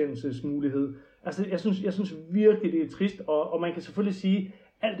returforsendelsesmulighed. Altså, jeg synes virkelig, det er trist, og man kan selvfølgelig sige,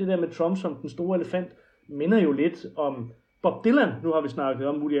 alt det der med Trump som den store elefant, minder jo lidt om Bob Dylan. Nu har vi snakket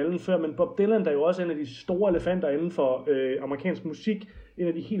om Woody Allen før, men Bob Dylan, der er jo også en af de store elefanter inden for amerikansk musik, en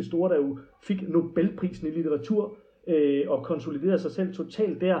af de helt store, der jo fik Nobelprisen i litteratur, og konsoliderede sig selv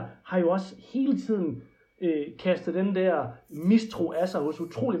totalt der, har jo også hele tiden kastet den der mistro af sig hos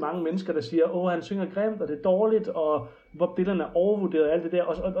utrolig mange mennesker, der siger, han synger grimt, og det er dårligt, og Bob Dylan er overvurderet og alt det der.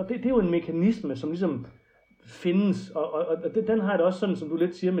 Og det er jo en mekanisme, som ligesom findes, og den har jeg da også sådan, som du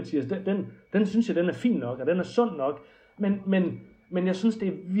lidt siger, Mathias, den synes jeg, den er fin nok, og den er sund nok, men jeg synes, det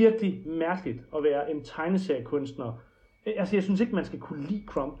er virkelig mærkeligt at være en tegneseriekunstner. Altså, jeg synes ikke, man skal kunne lide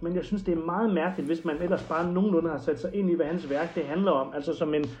Crump, men jeg synes, det er meget mærkeligt, hvis man ellers bare nogenlunde har sat sig ind i, hvad hans værk det handler om. Altså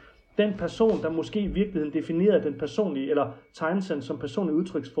som den person, der måske i virkeligheden definerer den personlige, eller tegneserien som personlig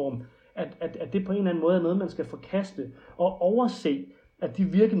udtryksform, at det på en eller anden måde er noget, man skal forkaste og overse, at de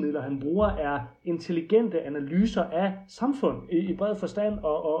virkemidler, han bruger, er intelligente analyser af samfund i bred forstand,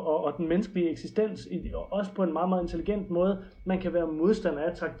 og den menneskelige eksistens, også på en meget, meget intelligent måde. Man kan være modstander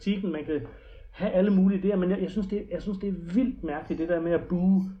af taktikken, man kan have alle mulige idéer, men jeg synes, det er vildt mærkeligt, det der med at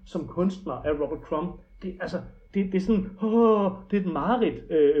bue som kunstner af Robert Crumb. Det er sådan, det er et mareridt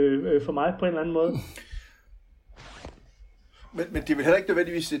for mig på en eller anden måde. Men det er vel heller ikke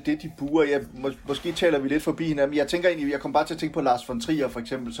nødvendigvis det, de buer. Måske taler vi lidt forbi hinanden. Jeg tænker egentlig, jeg kom bare til at tænke på Lars von Trier for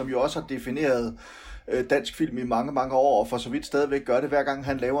eksempel, som jo også har defineret dansk film i mange, mange år, og for så vidt stadigvæk gør det. Hver gang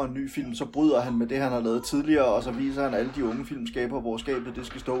han laver en ny film, så bryder han med det, han har lavet tidligere, og så viser han alle de unge filmskabere, hvor skabet det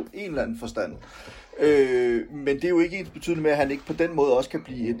skal stå en eller anden forstand. Men det er jo ikke ens betydende med, at han ikke på den måde også kan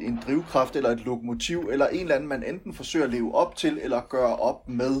blive en drivkraft eller et lokomotiv, eller en eller anden, man enten forsøger at leve op til, eller gøre op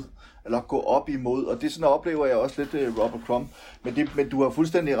med, eller gå op imod, og det sådan oplever jeg også lidt Robert Crumb. Men du har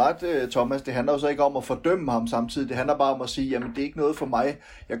fuldstændig ret, Thomas, det handler jo så ikke om at fordømme ham samtidig, det handler bare om at sige, jamen det er ikke noget for mig. Jeg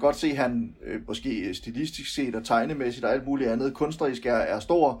kan godt se, at han måske stilistisk set og tegnemæssigt og alt muligt andet kunstnerisk er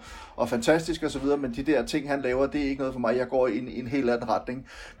stor og fantastisk osv., men de der ting, han laver, det er ikke noget for mig. Jeg går i en helt anden retning.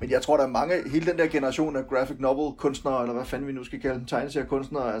 Men jeg tror, der er mange, hele den der generation af graphic novel kunstnere, eller hvad fanden vi nu skal kalde dem,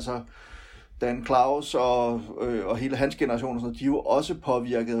 tegneseriekunstnere, altså Dan Klaus og hele hans generation, og sådan, de er jo også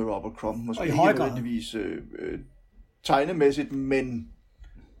påvirket af Robert Crumb. Måske ikke nødvendigvis tegnemæssigt, men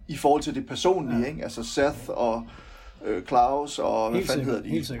i forhold til det personlige, ikke? Altså Seth og Klaus og hvad fanden hedder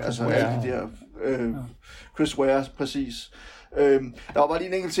de? Altså alle de der Chris Ware, præcis. Der var bare lige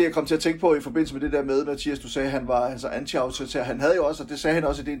en enkelt ting, jeg kom til at tænke på i forbindelse med det der med, Mathias, du sagde, at han var altså anti-autoritær. Han havde jo også, og det sagde han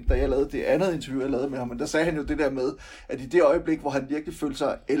også i det, da jeg lavede det andet interview, jeg lavede med ham, men der sagde han jo det der med, at i det øjeblik, hvor han virkelig følte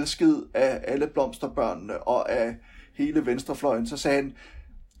sig elsket af alle blomsterbørnene og af hele venstrefløjen, så sagde han,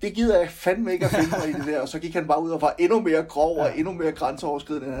 det gider jeg fandme ikke at finde mig i det der, og så gik han bare ud og var endnu mere grov og endnu mere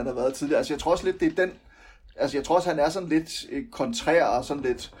grænseoverskridende, end han har været tidligere. Altså jeg tror også lidt, det er den, altså jeg tror også, han er sådan lidt kontrær og sådan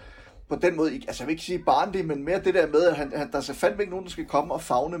lidt, på den måde, altså jeg vil ikke sige barnlig, men mere det der med, at der er fandme ikke nogen, der skal komme og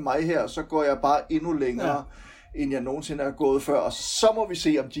favne mig her, så går jeg bare endnu længere, end jeg nogensinde er gået før, og så må vi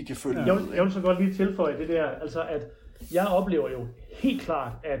se, om de kan følge. Jeg vil så godt lige tilføje det der, altså at jeg oplever jo helt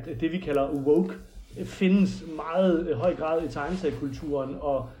klart, at det vi kalder woke, findes meget høj grad i tegneseriekulturen,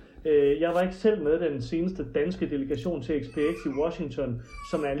 og jeg var ikke selv med den seneste danske delegation til XPX i Washington,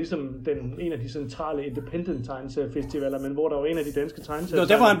 som er ligesom en af de centrale independent tegneseriefestivaler, men hvor der var en af de danske tegneserier. Det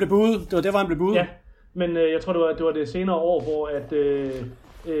var der, hvor han blev budet. Ja, men jeg tror, det var det senere år,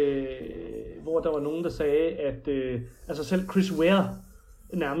 hvor der var nogen, der sagde, at altså selv Chris Ware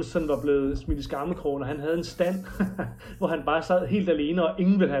nærmest sådan var blevet smidt i skammekrogen, og han havde en stand, hvor han bare sad helt alene, og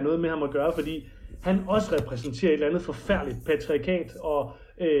ingen ville have noget med ham at gøre, fordi han også repræsenterer et eller andet forfærdeligt patriarkat, og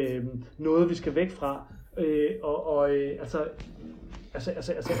noget, vi skal væk fra.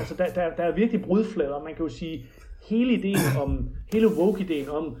 Der er virkelig brudflader. Man kan jo sige, hele woke-ideen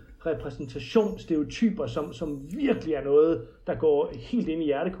om repræsentation, stereotyper, som virkelig er noget, der går helt ind i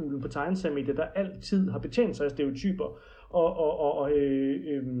hjertekuglen på tegneseriemedier, der altid har betjent sig af stereotyper,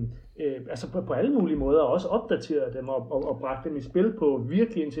 altså på alle mulige måder, også opdateret dem og bragt dem i spil på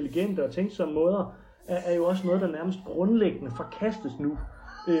virkelig intelligente og tænksomme måder, er jo også noget, der nærmest grundlæggende forkastes nu.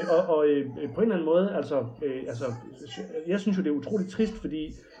 På en eller anden måde, jeg synes jo, det er utroligt trist,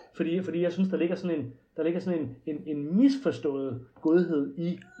 fordi jeg synes, der ligger sådan en misforstået godhed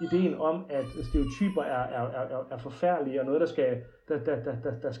i ideen om, at stereotyper er forfærdelige, og noget,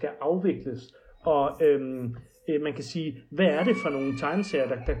 der skal afvikles. Og man kan sige, hvad er det for nogle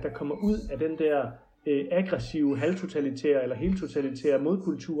tegneserier, der kommer ud af den der aggressive, halvtotalitære eller helt totalitære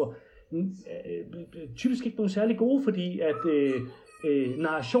modkulturer typisk ikke nogen særlig gode, fordi at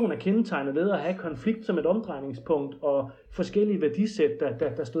narration er kendetegnet ved at have konflikt som et omdrejningspunkt og forskellige værdisæt,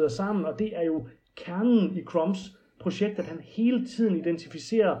 der støder sammen, og det er jo kernen i Crumbs projekt, at han hele tiden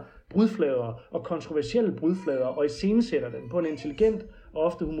identificerer brudflader og kontroversielle brudflader og iscenesætter dem på en intelligent og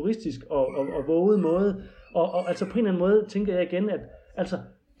ofte humoristisk og våget måde. Og altså på en eller anden måde tænker jeg igen, at altså,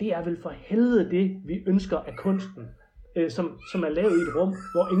 det er vel for helvede det, vi ønsker af kunsten, som er lavet i et rum,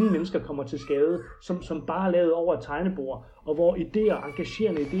 hvor ingen mennesker kommer til skade, som bare er lavet over et tegnebord, og hvor idéer,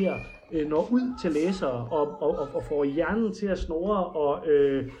 engagerende idéer, når ud til læsere og får hjernen til at snurre. Og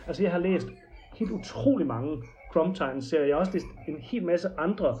altså jeg har læst helt utrolig mange Crumb-tegneserier. Jeg har også læst en hel masse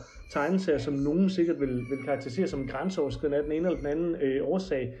andre tegneserier, som nogen sikkert vil karakterisere som grænseoverskridende af den ene eller den anden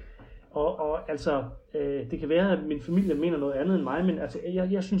årsag. Og altså, det kan være, at min familie mener noget andet end mig, men altså,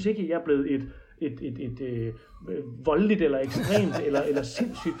 jeg synes ikke, at jeg er blevet et voldeligt eller ekstremt eller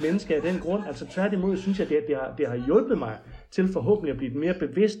sindssygt menneske af den grund. Altså tværtimod synes jeg, at det har hjulpet mig til forhåbentlig at blive et mere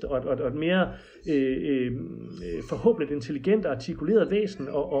bevidst og et mere forhåbentlig intelligent og artikuleret væsen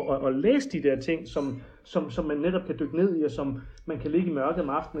og læse de der ting, som man netop kan dykke ned i, og som man kan ligge i mørket om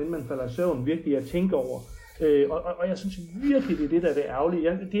aftenen, inden man falder i søvn, virkelig at tænke over. Og jeg synes virkelig, det er det, der er det ærgerlige.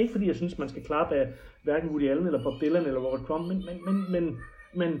 Det er ikke fordi, jeg synes, man skal klappe af hverken Woody Allen eller Bob Dylan eller Robert Crumb,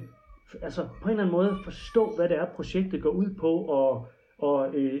 men altså på en eller anden måde forstå, hvad det er, projektet går ud på, og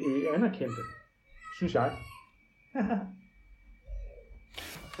anerkende det, synes jeg.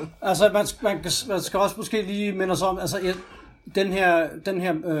 Altså, man skal også måske lige minde os om, altså den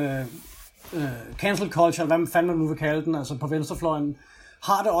her cancel culture, hvad fanden man nu vil kalde den, altså på venstrefløjen,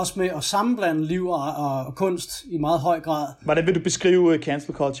 har det også med at sammenblande liv og kunst i meget høj grad. Hvordan vil du beskrive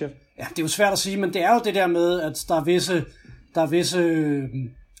cancel culture? Ja, det er jo svært at sige, men det er jo det der med, at der er visse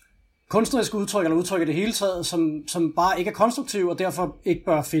kunstneriske udtryk, eller udtryk i det hele taget, som bare ikke er konstruktive, og derfor ikke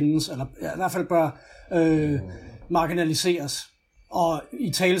bør findes, eller i hvert fald bør marginaliseres, og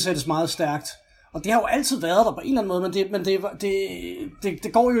i tale sættes meget stærkt. Og det har jo altid været der på en eller anden måde, men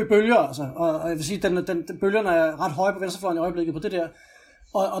det går jo i bølger, altså. Og jeg vil sige, at bølgerne er ret høje på venstrefløjen i øjeblikket på det der.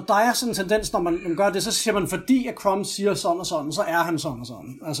 Og der er sådan en tendens, når man gør det, så siger man, fordi at Crumb siger sådan og sådan, så er han sådan og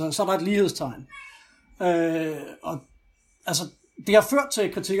sådan. Altså, så er der et lighedstegn. Og altså, det har ført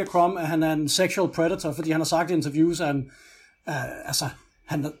til kritik af Crumb, at han er en sexual predator, fordi han har sagt i interviews, at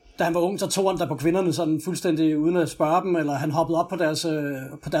da han var ung, så tog han der på kvinderne sådan fuldstændig uden at spørge dem, eller han hoppede op på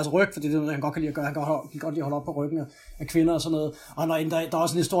deres ryg, fordi det er noget, han godt kan lide at gøre. Han kan godt lide at holde op på ryggen af kvinder og sådan noget. Og der er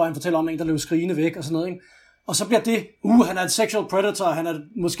også en historie, han fortæller om en, der løb skrigende væk og sådan noget, ikke? Og så bliver det, han er en sexual predator, han er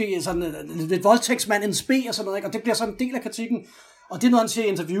måske sådan et voldtægtsmand, en spe og sådan noget, ikke? Og det bliver sådan en del af kritikken. Og det er noget, han siger i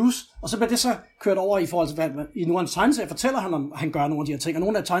interviews, og så bliver det så kørt over i forhold til, hvad i nogle af hans tegneserier fortæller han om, at han gør nogle af de her ting, og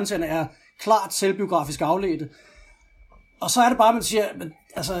nogle af tegneserierne er klart selvbiografisk afledte. Og så er det bare, man siger, men,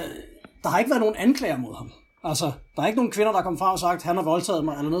 altså, der har ikke været nogen anklager mod ham. Altså, der er ikke nogen kvinder, der er kommet frem og sagt, han har voldtaget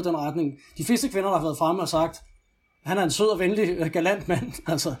mig, eller noget i den retning. De fleste kvinder, der har været fremme og sagt, han er en sød og venlig, galant mand.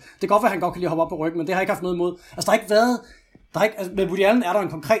 Altså, det kan godt være, at han godt kan lide at hoppe op på ryggen, men det har ikke haft noget imod. Altså, der har ikke været... altså, med Woody Allen er der en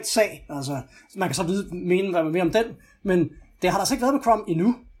konkret sag. Altså, man kan så mene, hvad man vil om den, men det har der altså ikke været med Crumb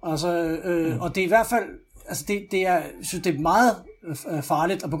endnu. Altså, og det er i hvert fald... Altså, det er meget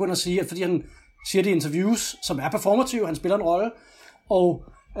farligt at begynde at sige, at fordi han siger det i interviews, som er performative, han spiller en rolle, og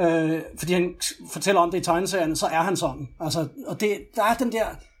fordi han fortæller om det i tegneserierne, så er han sådan. Altså, og der er den der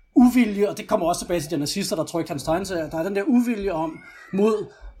uvilje, og det kommer også tilbage til de nazister, der trykte hans tegneserier, der er den der uvilje mod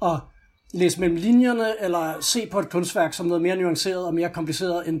at læse mellem linjerne, eller se på et kunstværk som noget mere nuanceret og mere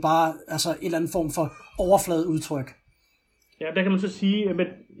kompliceret, end bare altså, en eller anden form for overfladeudtryk. Ja, der kan man så sige,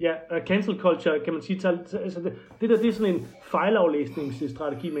 at cancel culture, kan man sige, altså det er sådan en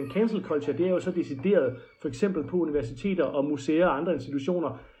fejlaflæsningsstrategi, men cancel culture, det er jo så decideret, for eksempel på universiteter og museer og andre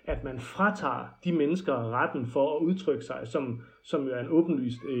institutioner, at man fratager de mennesker retten for at udtrykke sig, som jo er en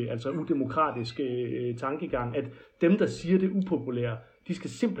åbenlyst, altså udemokratisk tankegang, at dem, der siger det upopulære, de skal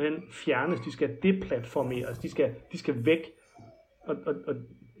simpelthen fjernes, de skal deplatformeres, de skal væk. Og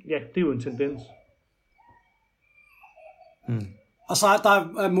ja, det er jo en tendens. Og så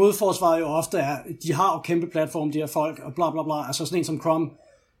der er modforsvaret jo ofte de har jo kæmpe platform, de her folk, og bla bla bla. Altså sådan en som Crumb,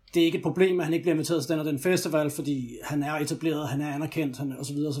 det er ikke et problem, at han ikke bliver inviteret til den festival, fordi han er etableret, han er anerkendt, og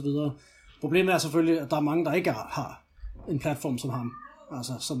så videre, og så videre. Problemet er selvfølgelig, at der er mange, der ikke har en platform som ham,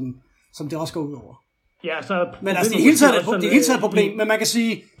 altså som det også går ud over. Ja, så men altså, det er helt taget et problem, men man kan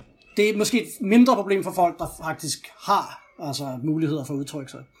sige, det er måske et mindre problem for folk, der faktisk har altså muligheder for at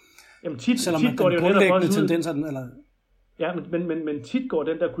udtrykke sig. Jamen tit går det jo grundlæggende tendens af den, eller... Ja, men tit går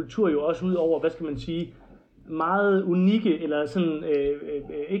den der kultur jo også ud over, hvad skal man sige, meget unikke, eller sådan,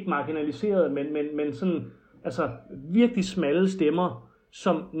 ikke marginaliserede, men sådan, altså virkelig smalle stemmer,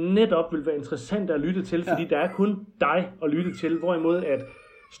 som netop vil være interessante at lytte til, fordi der er kun dig at lytte til, hvorimod at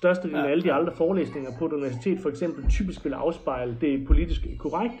størstedelen af alle de andre forelæsninger på et universitet for eksempel typisk vil afspejle det politisk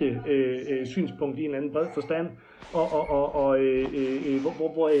korrekte synspunkt i en eller anden bred forstand,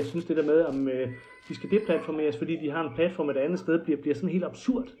 hvor jeg synes det der med, om de skal deplatformeres, fordi de har en platform et andet sted, bliver sådan helt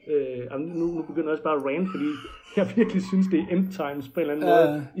absurd. Nu begynder jeg også bare at rant, fordi jeg virkelig synes, det er end times på en eller anden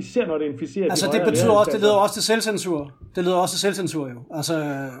måde, især når det inficerer. Altså det betyder også, det leder også til selvcensur. Det leder også til selvcensur jo. Altså,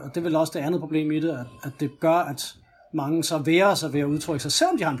 og det er vel også det andet problem i det, at det gør, at mange så værer sig ved at udtrykke sig,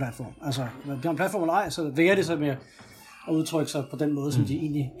 selvom de har en platform. Altså, når de har en platform eller ej, så værer de sig med at udtrykke sig på den måde, som de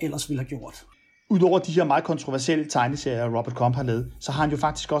egentlig ellers ville have gjort. Udover de her meget kontroversielle tegneserier, Robert Crumb har lavet, så har han jo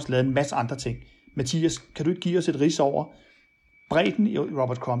faktisk også lavet en masse andre ting. Mathias, kan du ikke give os et rids over bredden i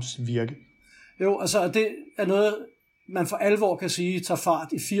Robert Crumbs virke? Jo, altså det er noget, man for alvor kan sige, tager fart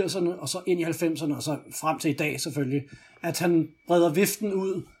i 80'erne, og så ind i 90'erne, og så frem til i dag selvfølgelig. At han breder viften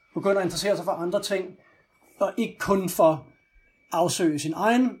ud, begynder at interessere sig for andre ting, og ikke kun for at afsøge sin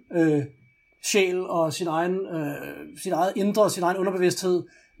egen sjæl og sit eget indre, sin egen underbevidsthed,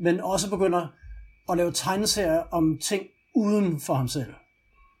 men også begynder at lave tegneserier om ting uden for ham selv.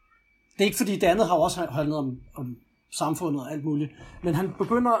 Det er ikke fordi det andet har også handlet om samfundet og alt muligt, men han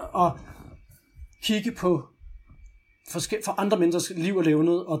begynder at kigge på for andre menneskers liv og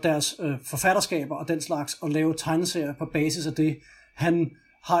levned og deres forfatterskaber og den slags, og lave tegneserier på basis af det. Han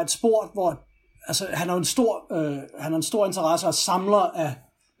har et spor, hvor altså, han har en stor interesse og samler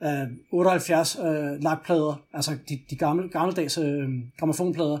af 78 lakplader, altså de gammeldags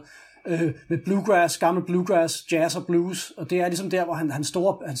grammofonplader, med bluegrass, gammel bluegrass, jazz og blues, og det er ligesom der, hvor hans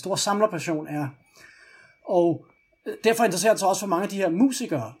store samlerpassion er. Og derfor interesserer han sig også for mange af de her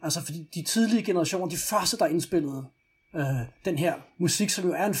musikere, altså fordi de tidlige generationer, de første, der indspillede den her musik, som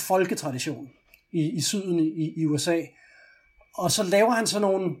jo er en folketradition i syden i USA. Og så laver han sådan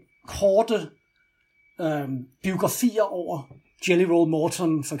nogle korte biografier over Jelly Roll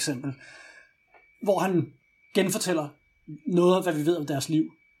Morton for eksempel, hvor han genfortæller noget af, hvad vi ved om deres liv.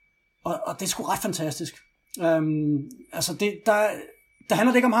 Og det er sgu ret fantastisk. Altså der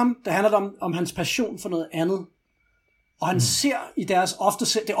handler det ikke om ham, det handler om hans passion for noget andet. Og han ser i deres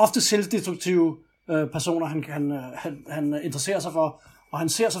ofte selvdestruktive personer, han interesserer sig for, og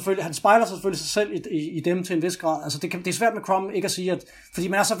han spejler selvfølgelig sig selv i dem til en vis grad. Altså det er svært med Crumb ikke at sige, at fordi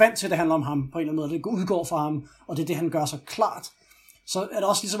man er så vant til, at det handler om ham på en eller anden måde, det udgår fra ham, og det er det, han gør så klart. Så er det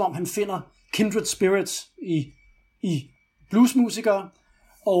også ligesom om, han finder kindred spirits i bluesmusikere,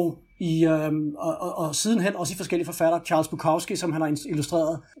 og og sidenhen også i forskellige forfattere. Charles Bukowski, som han har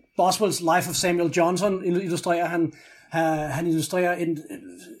illustreret. Boswell's Life of Samuel Johnson illustrerer han. Han illustrerer en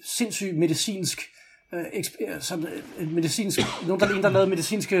sindssyg medicinsk nogen der lavede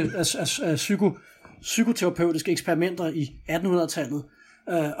medicinske psykoterapeutiske eksperimenter i 1800-tallet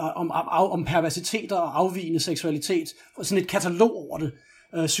om perversiteter og afvigende seksualitet. Sådan et katalog over det.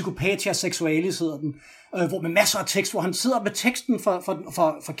 Psykopatia sexualis hedder den, hvor med masser af tekst, hvor han sidder med teksten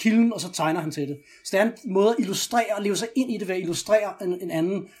for kilden, og så tegner han til det. Så det er en måde at illustrere og leve sig ind i det ved at illustrere en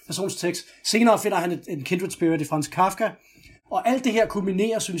anden persons tekst. Senere finder han en kindred spirit i Franz Kafka, og alt det her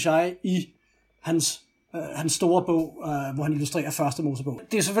kulminerer, synes jeg, i hans store bog, hvor han illustrerer første Mosebog.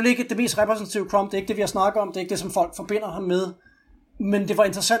 Det er selvfølgelig ikke det mest repræsentative Crumb, det er ikke det, vi har snakket om, det er ikke det, som folk forbinder ham med, men det var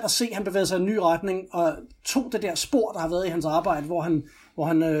interessant at se, at han bevægede sig i en ny retning, og tog det der spor, der har været i hans arbejde, hvor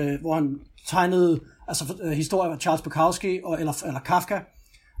han tegnede historier af Charles Bukowski eller Kafka,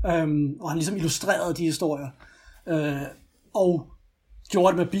 og han ligesom illustrerede de historier, og gjorde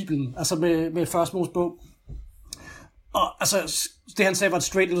det med Bibelen, altså med første Mosebog. Og altså, det han sagde var et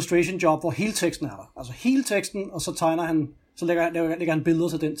straight illustration job, hvor hele teksten er der. Altså hele teksten, og så tegner han, så lægger han billeder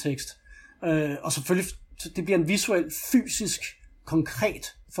til den tekst. Og selvfølgelig, det bliver en visuel, fysisk, konkret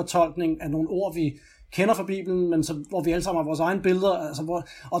fortolkning af nogle ord, vi kender fra Bibelen, men så, hvor vi alle sammen har vores egne billeder, altså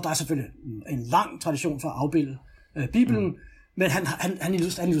og der er selvfølgelig en lang tradition for at afbilde Bibelen, men han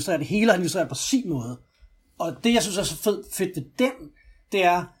illustrerer det hele, og han illustrerer det på sin måde. Og det, jeg synes er så fedt ved den, det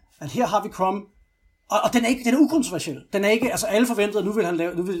er, at her har vi Crumb, og den er ukontroversiel. Den er ikke, altså alle forventede, at nu vil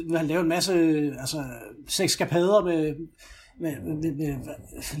han lave en masse sexskapader med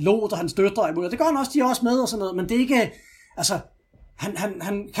Lot og hans døtre, og det gør han også, de er også med og sådan noget, men det er ikke, altså,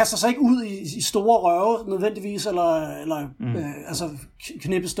 han kaster sig ikke ud i store røve nødvendigvis, altså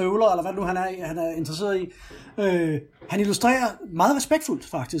knippe støvler, eller hvad nu han er interesseret i. Han illustrerer meget respektfuldt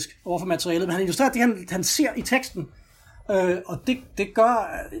faktisk overfor materialet, men han illustrerer det, han ser i teksten. Og det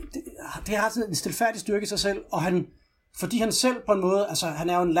gør, det har sådan en stilfærdig styrke i sig selv, og fordi han selv på en måde, altså han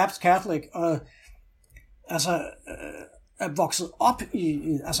er jo en lapsed Catholic, og er vokset op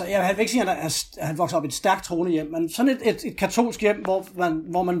altså jeg vil ikke sige, at han vokset op i et stærkt troende hjem, men sådan et katolsk hjem,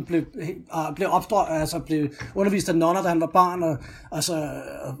 hvor man blev opdraget, altså blev undervist af nonner, da han var barn, og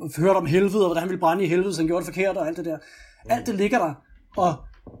hørte om helvede, og hvordan han ville brænde i helvede, så han gjorde det forkert, og alt det der. Alt det ligger der, og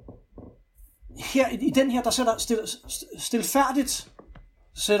her, i den her, der sætter stilfærdigt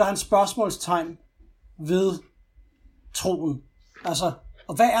sætter han spørgsmålstegn ved troen. Altså,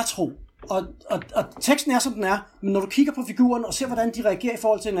 og hvad er tro? Og teksten er, som den er, men når du kigger på figuren og ser, hvordan de reagerer i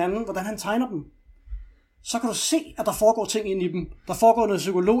forhold til hinanden, hvordan han tegner dem, så kan du se, at der foregår ting inde i dem. Der foregår noget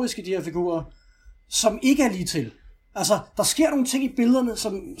psykologisk i de her figurer, som ikke er lige til. Altså, der sker nogle ting i billederne,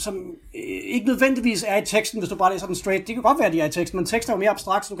 som ikke nødvendigvis er i teksten, hvis du bare læser den straight. Det kan godt være, at de er i teksten, men teksten er jo mere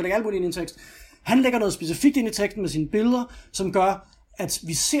abstrakt, så du kan lægge alt muligt ind i en tekst. Han lægger noget specifikt ind i teksten med sine billeder, som gør, at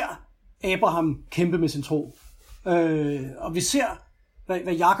vi ser Abraham kæmpe med sin tro. Og vi ser,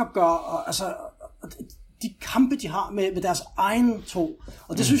 hvad Jakob gør, og altså de kampe, de har med deres egen tro.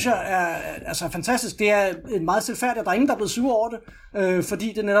 Og det synes jeg er fantastisk. Det er meget selvfærdigt, og der er ingen, der er blevet sure over det,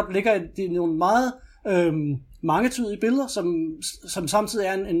 fordi det netop ligger i nogle meget mangetydige billeder, som samtidig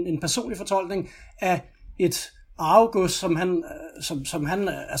er en personlig fortolkning af et arvegods, som han,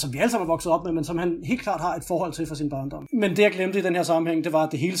 altså vi alle sammen er vokset op med, men som han helt klart har et forhold til for sin barndom. Men det, jeg glemte i den her sammenhæng, det var,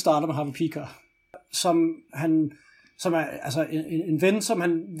 at det hele starter med Harvey Pekar, som er altså en ven, som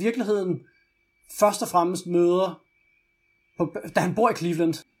han i virkeligheden først og fremmest møder, da han bor i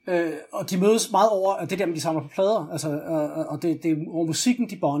Cleveland. Og de mødes meget over det der med, de samler på plader, altså, og det er over musikken,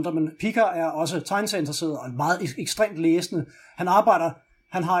 de bonder, men Pekar er også tegneserieinteresseret og meget ekstremt læsende. Han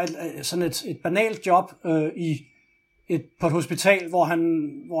har et banalt job på et hospital,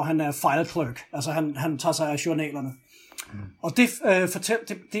 hvor han er file clerk, altså han tager sig af journalerne. Og det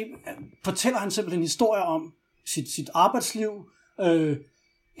fortæller han simpelthen en historie om sit arbejdsliv,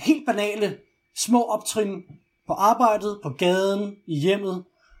 helt banale små optrin på arbejdet, på gaden, i hjemmet,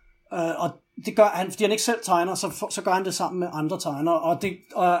 og det gør han, fordi han ikke selv tegner, så gør han det sammen med andre tegnere,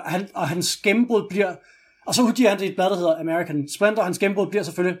 og hans gennembrud bliver, og så udgiver han det i et blad, der hedder American Splendor. Hans gennembrud bliver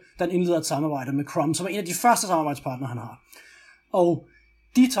selvfølgelig, da han indleder et samarbejde med Crumb, som er en af de første samarbejdspartnere, han har. Og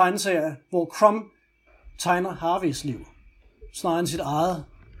de tegneserier, hvor Crumb tegner Harveys liv, snarere end sit eget,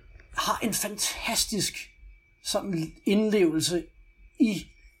 har en fantastisk sådan indlevelse i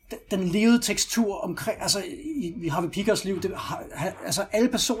den levede tekstur omkring, altså i Harvey Pekars liv, altså alle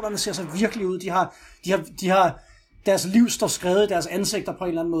personerne ser så virkelig ud, de har deres liv står skrevet i deres ansigter på en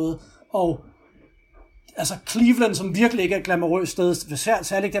eller anden måde, og altså Cleveland, som virkelig ikke er et glamourøst sted,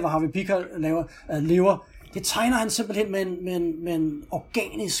 særligt der, hvor Harvey Pekar lever, det tegner han simpelthen med en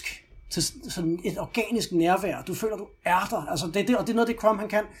organisk, til sådan et organisk nærvær. Du føler, du er der. Altså det er noget af det Crumb han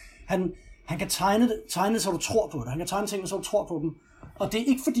kan. Han kan tegne det, så du tror på det. Han kan tegne tingene, så du tror på dem. Og det er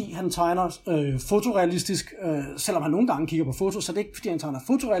ikke fordi, han tegner fotorealistisk, selvom han nogle gange kigger på foto, så det er ikke fordi, han tegner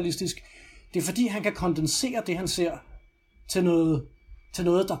fotorealistisk. Det er fordi, han kan kondensere det, han ser, til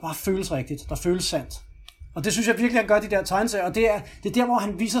noget, der bare føles rigtigt, der føles sandt. Og det synes jeg virkelig, han gør de der tegneserier, og det er der, hvor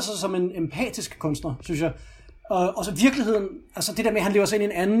han viser sig som en empatisk kunstner, synes jeg. Og så virkeligheden, altså det der med, at han lever sig ind i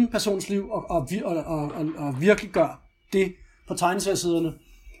en anden persons liv, og virkelig gør det på tegneseriesiderne.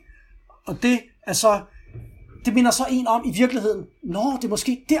 Og det er så, det minder så en om i virkeligheden, det er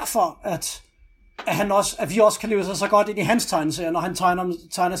måske derfor, at vi også kan leve sig så godt ind i hans tegneserier, når han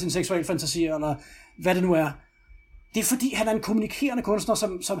tegner sin seksuelle fantasier, eller hvad det nu er. Det er fordi, han er en kommunikerende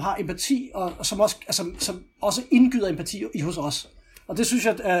kunstner, som har empati, og som også indgyder empati hos os. Og det synes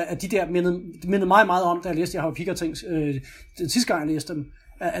jeg, at de der mindede mig meget om, da jeg læste Harvey Pekar ting, den sidste gang jeg læste dem,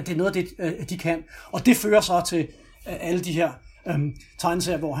 at det er noget af det, de kan. Og det fører så til alle de her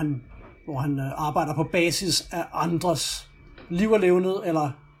tegneserier, hvor han arbejder på basis af andres liv og levned,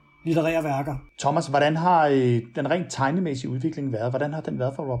 eller litterære værker. Thomas, hvordan har den rent tegnemæssige udvikling været? Hvordan har den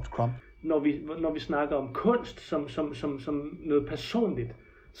været for Robert Crumb? Når vi snakker om kunst som noget personligt,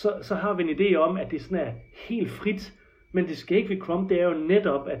 så har vi en idé om, at det sådan er helt frit. Men det skæg ved Crumb, det er jo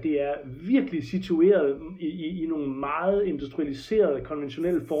netop, at det er virkelig situeret i nogle meget industrialiserede,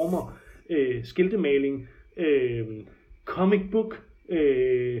 konventionelle former. Skiltemaling, comic book,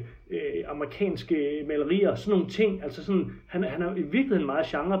 amerikanske malerier, sådan nogle ting. Altså sådan, han er i virkeligheden meget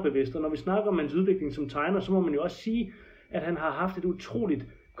genrebevidst, og når vi snakker om hans udvikling som tegner, så må man jo også sige, at han har haft et utroligt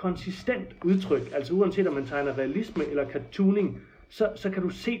konsistent udtryk. Altså uanset om man tegner realisme eller cartooning, så kan du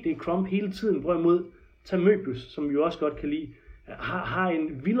se det i Crumb hele tiden, hvorimod Möbius, som vi jo også godt kan lide, har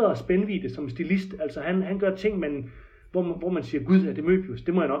en vildere spændvidde som stilist. Altså han gør ting, hvor man siger, gud, er det Möbius?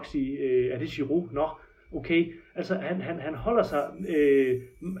 Det må jeg nok sige. Er det Giraud? Nå, okay. Altså han holder sig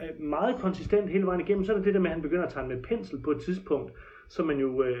meget konsistent hele vejen igennem. Så er det der med, at han begynder at tegne med pensel på et tidspunkt, som man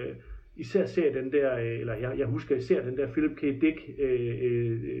jo især ser den der, eller jeg husker især den der Philip K. Dick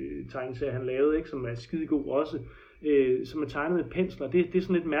tegneserie, han lavede, ikke, som er skidegod også, som er tegnet med pensler. Det er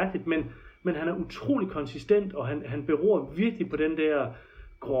sådan lidt mærkeligt, men han er utrolig konsistent, og han beror virkelig på den der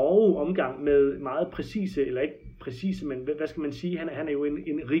grove omgang med meget præcise, eller ikke præcise, men hvad skal man sige, han er jo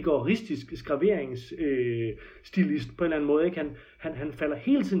en rigoristisk skraveringsstilist på en eller anden måde, ikke? Han falder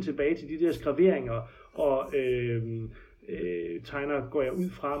hele tiden tilbage til de der skraveringer, og tegner, går jeg ud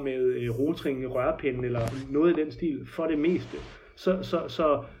fra, med rotring, rørpinden eller noget i den stil, for det meste.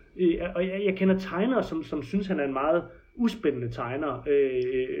 Og jeg kender tegnere, som synes, han er en meget uspændende tegner.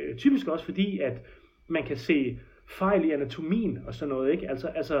 Typisk også fordi, at man kan se fejl i anatomien og sådan noget, ikke?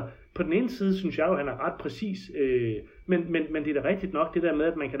 Altså på den ene side synes jeg jo, han er ret præcis, men det er da rigtigt nok det der med,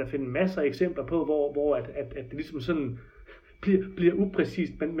 at man kan da finde masser af eksempler på, hvor at det ligesom sådan bliver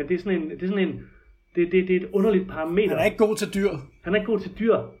upræcist, men det er sådan en det er et underligt parameter. Han er ikke god til dyr. Han er ikke god til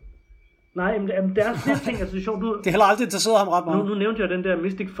dyr. Nej, men der er flere ting, altså det er sjovt. Det er heller aldrig interesseret ham ret meget. Nu nævnte jeg den der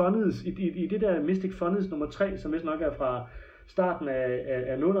Mystic Funnies, i det der Mystic Funnies nummer 3, som vist nok er fra starten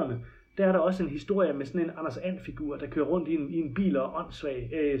af 0'erne, der er der også en historie med sådan en Anders And-figur, der kører rundt i en bil og er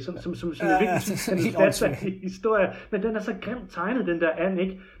åndssvag, som er virkelig en historie. Men den er så grimt tegnet, den der And,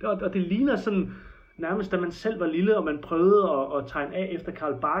 ikke? Og det ligner sådan, nærmest da man selv var lille, og man prøvede at tegne af efter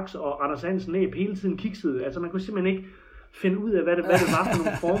Karl Barks og Anders Ands næb hele tiden kiksede. Altså man kunne simpelthen ikke finde ud af, hvad det var for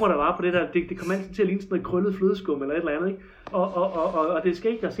nogle former, der var på det der. Det kom altid til at ligne sådan noget krøllet flødeskum eller et eller andet, ikke? Og det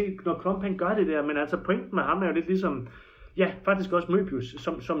skal ikke at se, når Crump han gør det der, men altså pointen med ham er jo lidt ligesom, ja, faktisk også Möbius,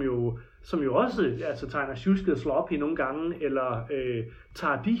 som jo også altså, tegner sjusket og slår op i nogle gange, eller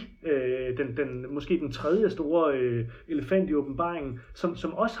Tardi, måske den tredje store elefant i åbenbaringen,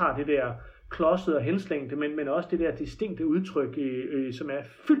 som også har det der klodset og henslængte, men også det der distinkte udtryk, som er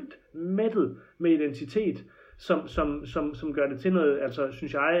fyldt mættet med identitet, som gør det til noget, altså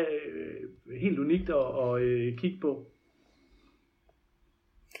synes jeg, helt unikt at kigge på.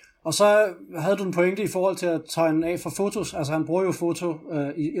 Og så havde du en pointe i forhold til at tegne af for fotos. Altså han bruger jo foto,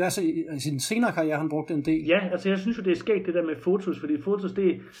 i sin senere karriere han brugte en del. Ja, altså jeg synes jo det er skægt det der med fotos, fordi fotos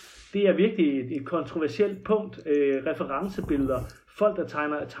det er virkelig et kontroversielt punkt. Referencebilleder, folk der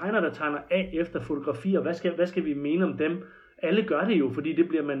tegner af efter fotografier, hvad skal vi mene om dem? Alle gør det jo, fordi det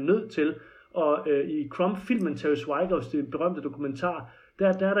bliver man nødt til. Og i Crump-filmen Terry Zweigers, det berømte dokumentar, der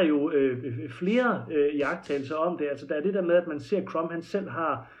er der jo flere iagttagelser om det. Altså der er det der med, at man ser Crump, han selv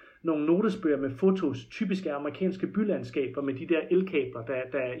har nogle notesbøger med fotos, typiske amerikanske bylandskaber med de der elkabler,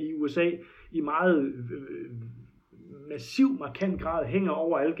 der i USA i meget massiv, markant grad hænger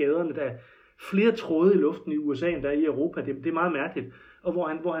over alle gaderne. Der er flere tråde i luften i USA, end der er i Europa. Det er meget mærkeligt. Og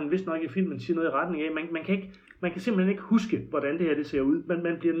hvor han vist nok i filmen siger noget i retning af, man kan simpelthen ikke huske, hvordan det her det ser ud, men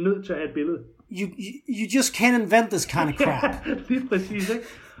man bliver nødt til at have et billede. You just can't invent this kind of crap. Lige præcis, ikke?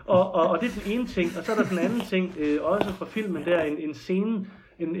 Og det er den ene ting, og så er der den anden ting, også fra filmen der, en scene,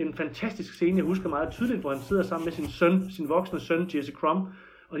 en fantastisk scene, jeg husker meget tydeligt, hvor han sidder sammen med sin voksne søn, Jesse Crump,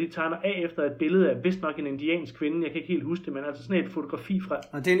 og de tegner af efter et billede af vist nok en indiansk kvinde, jeg kan ikke helt huske det, men altså sådan et fotografi fra...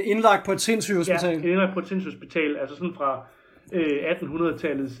 Og det er en indlagt på et sindssygehospital. Ja, en indlagt på et sindssygehospital, altså sådan fra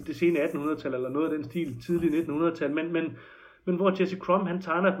 1800-tallet, det sene 1800-tal, eller noget af den stil, tidlig 1900-tal, men hvor Jesse Crump, han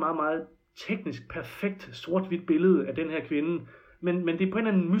tegner et meget, meget teknisk, perfekt, sort-hvidt billede af den her kvinde, men det er på en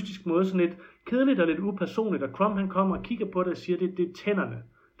eller anden mystisk måde sådan lidt kedeligt og lidt upersonligt, og Crump, han kommer og kigger på det og siger, det er tænderne.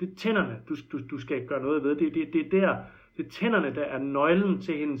 Det er tænderne, du skal gøre noget ved. Det er tænderne, der er nøglen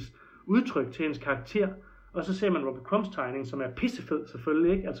til hendes udtryk, til hendes karakter. Og så ser man Robert Crumps tegning, som er pissefed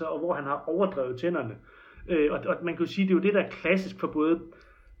selvfølgelig, ikke? Altså, og hvor han har overdrevet tænderne. Og man kan jo sige, det er jo det, der er klassisk for både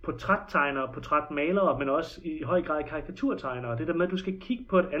portrættegnere og portrætmalere, men også i høj grad karikaturtegnere. Det der med, at du skal kigge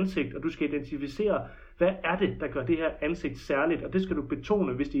på et ansigt, og du skal identificere, hvad er det, der gør det her ansigt særligt, og det skal du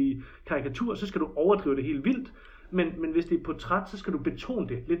betone. Hvis det er i karikatur, så skal du overdrive det helt vildt, men hvis det er portræt, så skal du betone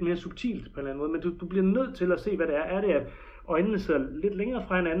det lidt mere subtilt på en eller anden måde. Men du bliver nødt til at se, hvad det er. Er det, at øjnene sidder lidt længere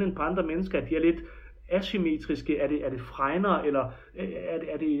fra hinanden end på andre mennesker, at de er lidt asymmetriske, er det fregner, eller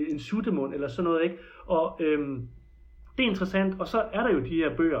er det en suttemund, eller sådan noget, ikke? Og det er interessant, og så er der jo de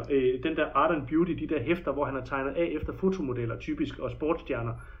her bøger, den der Art and Beauty, de der hæfter, hvor han har tegnet af efter fotomodeller, typisk, og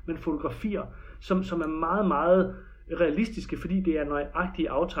sportsstjerner, men fotografier, som er meget, meget realistiske, fordi det er nøjagtige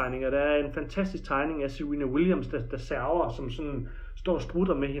aftegninger. Der er en fantastisk tegning af Serena Williams, der server, som sådan står og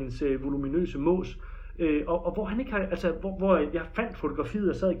strutter med hendes voluminøse mås, og hvor han ikke har, altså, hvor jeg fandt fotografiet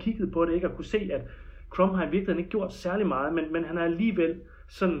og sad og kiggede på det, ikke, og kunne se, at Crump har i virkeligheden ikke gjort særlig meget, men han er alligevel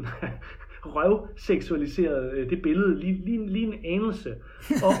sådan røvseksualiseret det billede, lige en anelse.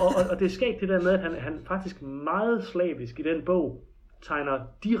 Og det er skægt det der med, at han faktisk meget slavisk i den bog tegner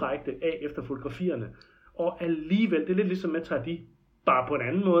direkte af efter fotografierne. Og alligevel, det er lidt ligesom med Tardi, bare på en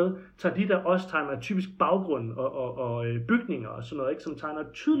anden måde, tager de der også tegner typisk baggrund og bygninger og sådan noget, ikke? Som tegner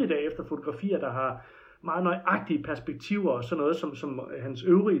tydeligt af efter fotografier, der har meget nøjagtige perspektiver og sådan noget, som hans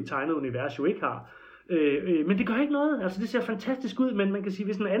øvrige tegnede univers jo ikke har. Men det gør ikke noget. Altså det ser fantastisk ud, men man kan sige,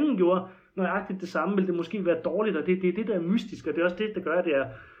 hvis en anden gjorde nøjagtigt det samme, ville det måske være dårligt, og det er det, der er mystisk, og det er også det, der gør, at jeg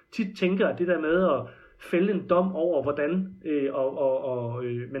tit tænker, at det der med at fælde en dom over, hvordan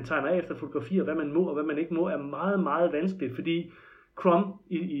man tegner af efter fotografier, hvad man må og hvad man ikke må, er meget, meget vanskeligt, fordi Crumb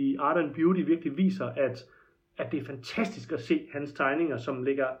i Art and Beauty virkelig viser, at det er fantastisk at se hans tegninger, som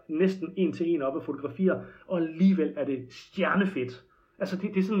ligger næsten en til en op af fotografier, og alligevel er det stjernefedt. Altså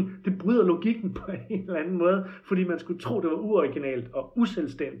det er sådan, det bryder logikken på en eller anden måde, fordi man skulle tro, det var uoriginalt og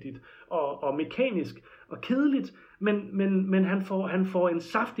uselvstændigt og mekanisk og kedeligt, men han får en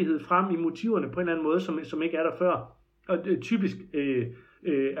saftighed frem i motiverne på en eller anden måde, som ikke er der før. Og typisk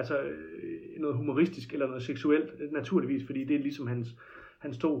noget humoristisk eller noget seksuelt, naturligvis, fordi det er ligesom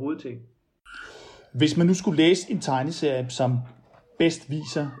hans to hovedting. Hvis man nu skulle læse en tegneserie, som bedst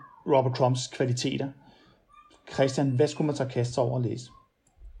viser Robert Crumbs kvaliteter, Christian, hvad skulle man så kaste sig over at læse?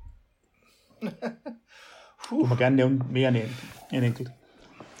 Du må gerne nævne mere end enkelt.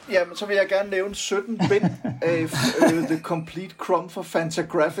 Jamen, så vil jeg gerne nævne 17 bind af The Complete Crumb for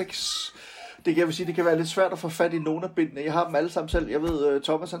Fantagraphics. Det kan jeg vil sige, det kan være lidt svært at få fat i nogle af bindene. Jeg har dem alle sammen selv. Jeg ved,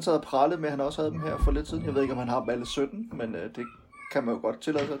 Thomas han sad og pralede med, at han også havde dem her for lidt siden. Jeg ved ikke, om han har dem alle 17, men det kan man jo godt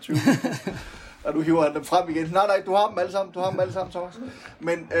tillade sig at tvivle. Og nu hiver han dem frem igen. Nej, du har dem alle sammen, Thomas.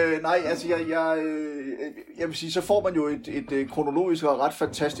 Men altså, jeg vil sige, så får man jo et kronologisk og ret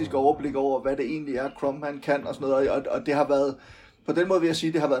fantastisk overblik over, hvad det egentlig er, Crumb han kan og sådan noget. Og det har været, på den måde vil jeg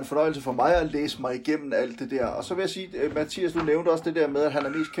sige, det har været en fornøjelse for mig at læse mig igennem alt det der. Og så vil jeg sige, Mathias, du nævnte også det der med, at han er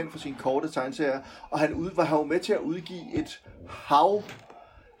mest kendt for sine korte tegneserier. Og han var jo med til at udgive et hav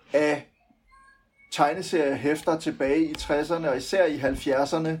af tegneseriehæfter tilbage i 60'erne og især i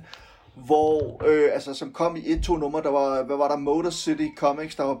 70'erne, hvor, som kom i 1-2 numre, hvad var der? Motor City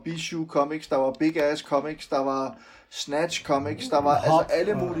Comics, der var Bijou Comics, der var Big Ass Comics, der var Snatch Comics, der var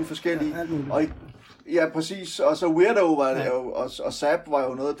alle mulige forskellige. Og ja, præcis. Og så Weirdo var det jo, og Zap var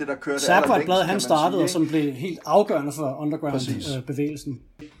jo noget af det, der kørte. Zap var et blad, han startede, og som blev helt afgørende for underground-bevægelsen.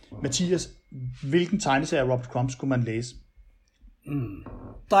 Mathias, hvilken tegneserie af Robert Crumb skulle man læse?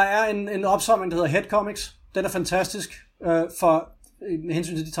 Der er en opsamling, der hedder Head Comics. Den er fantastisk, for med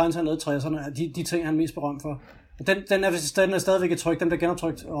hensyn til de tegneserier, han lavede i 60'erne, de ting, han er mest berømt for. Den er stadigvæk et tryk, den bliver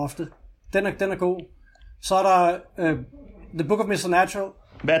genoptrykt ofte. Den er god. Så er der The Book of Mr. Natural.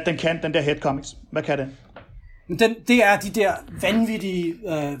 Hvad den kan, den der Head Comics? Hvad kan den? Det er de der vanvittige,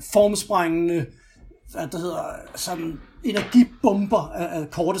 formsprængende, sådan energibomber af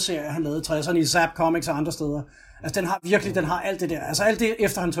korte serier, han lavede i 60'erne i Zap Comics og andre steder. Altså den har alt det der. Altså alt det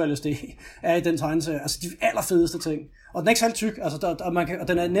efter han tog LSD er i den tegneserie. Altså de allerfedeste ting. Og den er ikke særlig tyk, altså og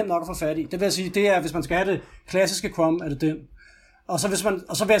den er nem nok at få fat i. Det vil jeg sige, det er, hvis man skal have det klassiske Crumb, er det den. Og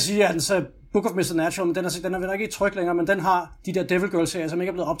så vil jeg sige, at den Book of Mr. Natural, men den er vel ikke i tryk længere, men den har de der Devil Girl-serier, som ikke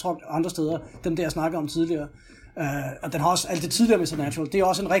er blevet optrykt andre steder, dem der jeg snakkede om tidligere. Og den har også alt det tidligere Mr. Natural. Det er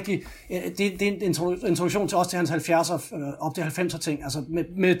også en rigtig, det er en introduktion til hans 70'er op til 90'er ting, altså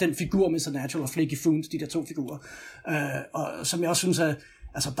med den figur Mr. Natural og Flaky Foons, de der to figurer, og som jeg også synes er,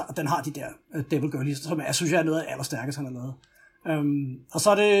 altså den har de der Devil Girl, som jeg synes er noget af det allerstærkeste han har lavet. Og så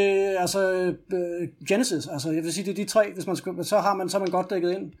er det Genesis, altså jeg vil sige det er de tre, hvis man skal, så er man godt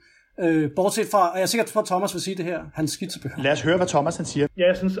dækket ind. Bortset fra, og jeg er sikkert for, at Thomas vil sige det her, hans skitsebøger. Lad os høre, hvad Thomas han siger. Ja,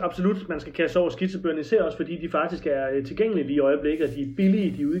 jeg synes absolut, man skal kaste over skitsebøgerne, især også fordi de faktisk er tilgængelige lige i øjeblikket, og de er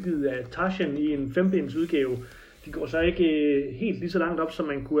billige, de er udgivet af Taschen i en 5-binds udgave. De går så ikke helt lige så langt op, som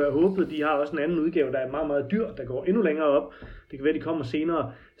man kunne have håbet. De har også en anden udgave, der er meget, meget dyr, der går endnu længere op. Det kan være, de kommer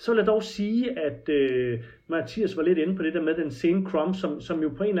senere. Så vil jeg dog sige, at Mathias var lidt inde på det der med den sene Crumb, som jo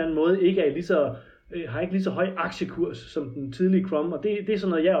på en eller anden måde ikke er har ikke lige så høj aktiekurs som den tidlige Crumb, og det er sådan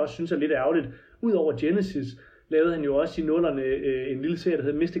noget, jeg også synes er lidt ærgerligt. Udover Genesis lavede han jo også i 0'erne en lille serie, der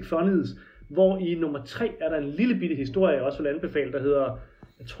hedder Mystic Funnies, hvor i nummer 3 er der en lille bitte historie, jeg også vil anbefale, der hedder,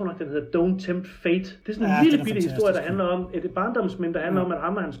 jeg tror nok, den hedder Don't Tempt Fate. Det er sådan en lille bitte historie, der handler om et barndomsmænd, der handler om, at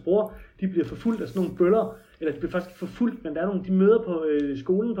ham og hans bror, de bliver forfulgt af sådan nogle bøller, eller de bliver faktisk forfulgt, men der er nogle, de møder på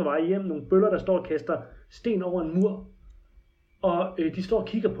skolen på vej hjem, nogle bøller, der står og kaster sten over en mur, og de står og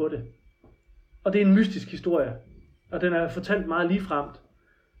kigger på det. Og det er en mystisk historie, og den er fortalt meget ligefremt.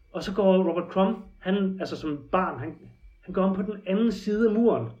 Og så går Robert Crumb, han, altså som barn, han går om på den anden side af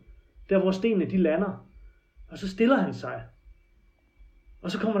muren, der hvor stenene de lander, og så stiller han sig.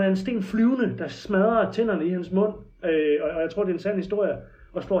 Og så kommer der en sten flyvende, der smadrer tænderne i hans mund, og jeg tror, det er en sand historie,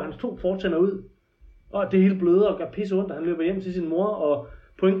 og slår hans 2 fortænder ud. Og det hele bløder og gør pisse ondt, og han løber hjem til sin mor, og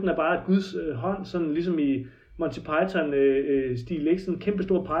pointen er bare, at Guds hånd, sådan ligesom i Monty Python, Stig Lixen, kæmpe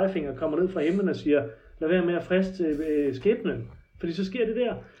stor pegefinger, kommer ned fra himlen og siger, lad være med at friste skæbnen, fordi så sker det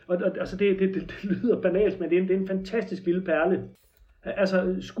der. Og altså det lyder banalt, men det er en fantastisk lille perle.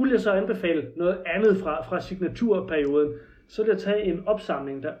 Altså, skulle jeg så anbefale noget andet fra signaturperioden, så vil jeg tage en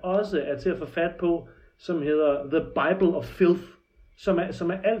opsamling, der også er til at få fat på, som hedder The Bible of Filth, som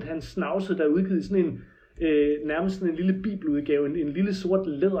er alt hans snavse, der er udgivet i sådan en, nærmest sådan en lille bibeludgave, en lille sort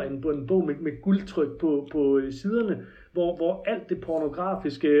læder, en bog med guldtryk på siderne, hvor alt det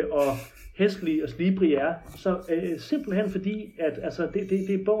pornografiske og hæslige og slibrige er. Så simpelthen fordi, at altså,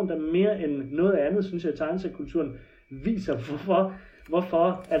 det er bogen, der mere end noget andet, synes jeg, tegneseriekulturen viser,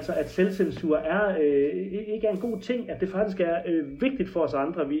 hvorfor altså, at selvcensur ikke er en god ting, at det faktisk er vigtigt for os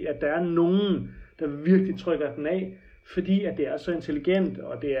andre, at der er nogen, der virkelig trykker den af, fordi at det er så intelligent,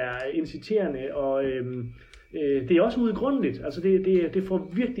 og det er inciterende, og det er også udgrundeligt. Altså det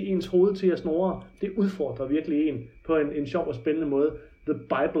får virkelig ens hoved til at snurre. Det udfordrer virkelig en på en sjov og spændende måde. The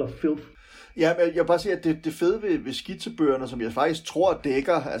Bible of Filth. Ja, men jeg vil bare sige, at det fede ved skitsebøgerne, som jeg faktisk tror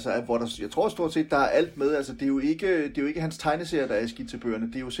dækker, altså jeg tror stort set, der er alt med, altså det er jo ikke hans tegneserier, der er i skitsebøgerne,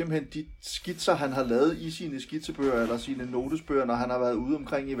 det er jo simpelthen de skitser, han har lavet i sine skitsebøger, eller sine notesbøger, når han har været ude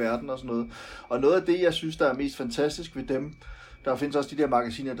omkring i verden og sådan noget. Og noget af det, jeg synes, der er mest fantastisk ved dem, der findes også de der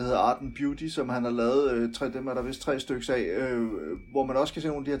magasiner, der hedder Art and Beauty, som han har lavet, dem er der vist 3 stykker af, hvor man også kan se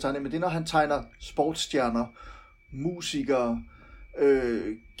nogle af de her tegninger, men det er, når han tegner sportsstjerner, musikere,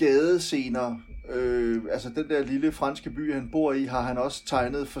 gadescener, altså den der lille franske by, han bor i, har han også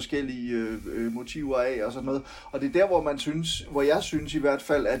tegnet forskellige motiver af og sådan noget. Og det er der, hvor jeg synes i hvert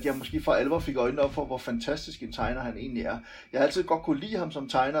fald, at jeg måske for alvor fik øjnene op for, hvor fantastisk en tegner han egentlig er. Jeg har altid godt kunne lide ham som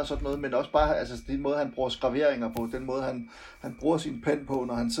tegner og sådan noget, men også bare altså den måde, han bruger skraveringer på, den måde, han bruger sin pen på,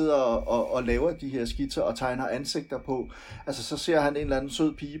 når han sidder og laver de her skitser og tegner ansigter på. Altså så ser han en eller anden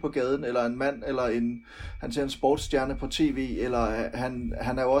sød pige på gaden, eller en mand, eller han ser en sportsstjerne på tv, eller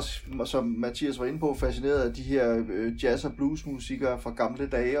han er jo også, som Mathias var inde på, fascineret af de her jazz- og bluesmusikere fra gamle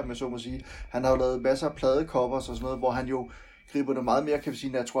dage, om jeg så må sige. Han har jo lavet masser af pladecovers og sådan noget, hvor han jo griber det meget mere, kan vi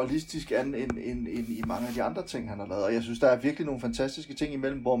sige, naturalistisk an, end i mange af de andre ting, han har lavet. Og jeg synes, der er virkelig nogle fantastiske ting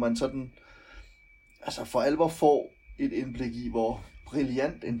imellem, hvor man sådan, altså for alvor får et indblik i, hvor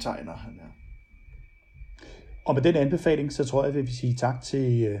brilliant en tegner han er. Og med den anbefaling, så tror jeg, at vi vil sige tak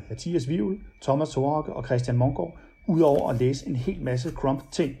til Mathias Wivel, Thomas Thorok og Christian Mongård. Udover at læse en hel masse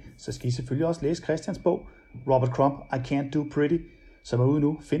Crump-ting, så skal I selvfølgelig også læse Christians bog, Robert Crump, I Can't Do Pretty, som er ude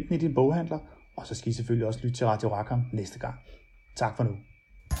nu. Find den i din boghandler, og så skal I selvfølgelig også lytte til Radio Rackham næste gang. Tak for nu.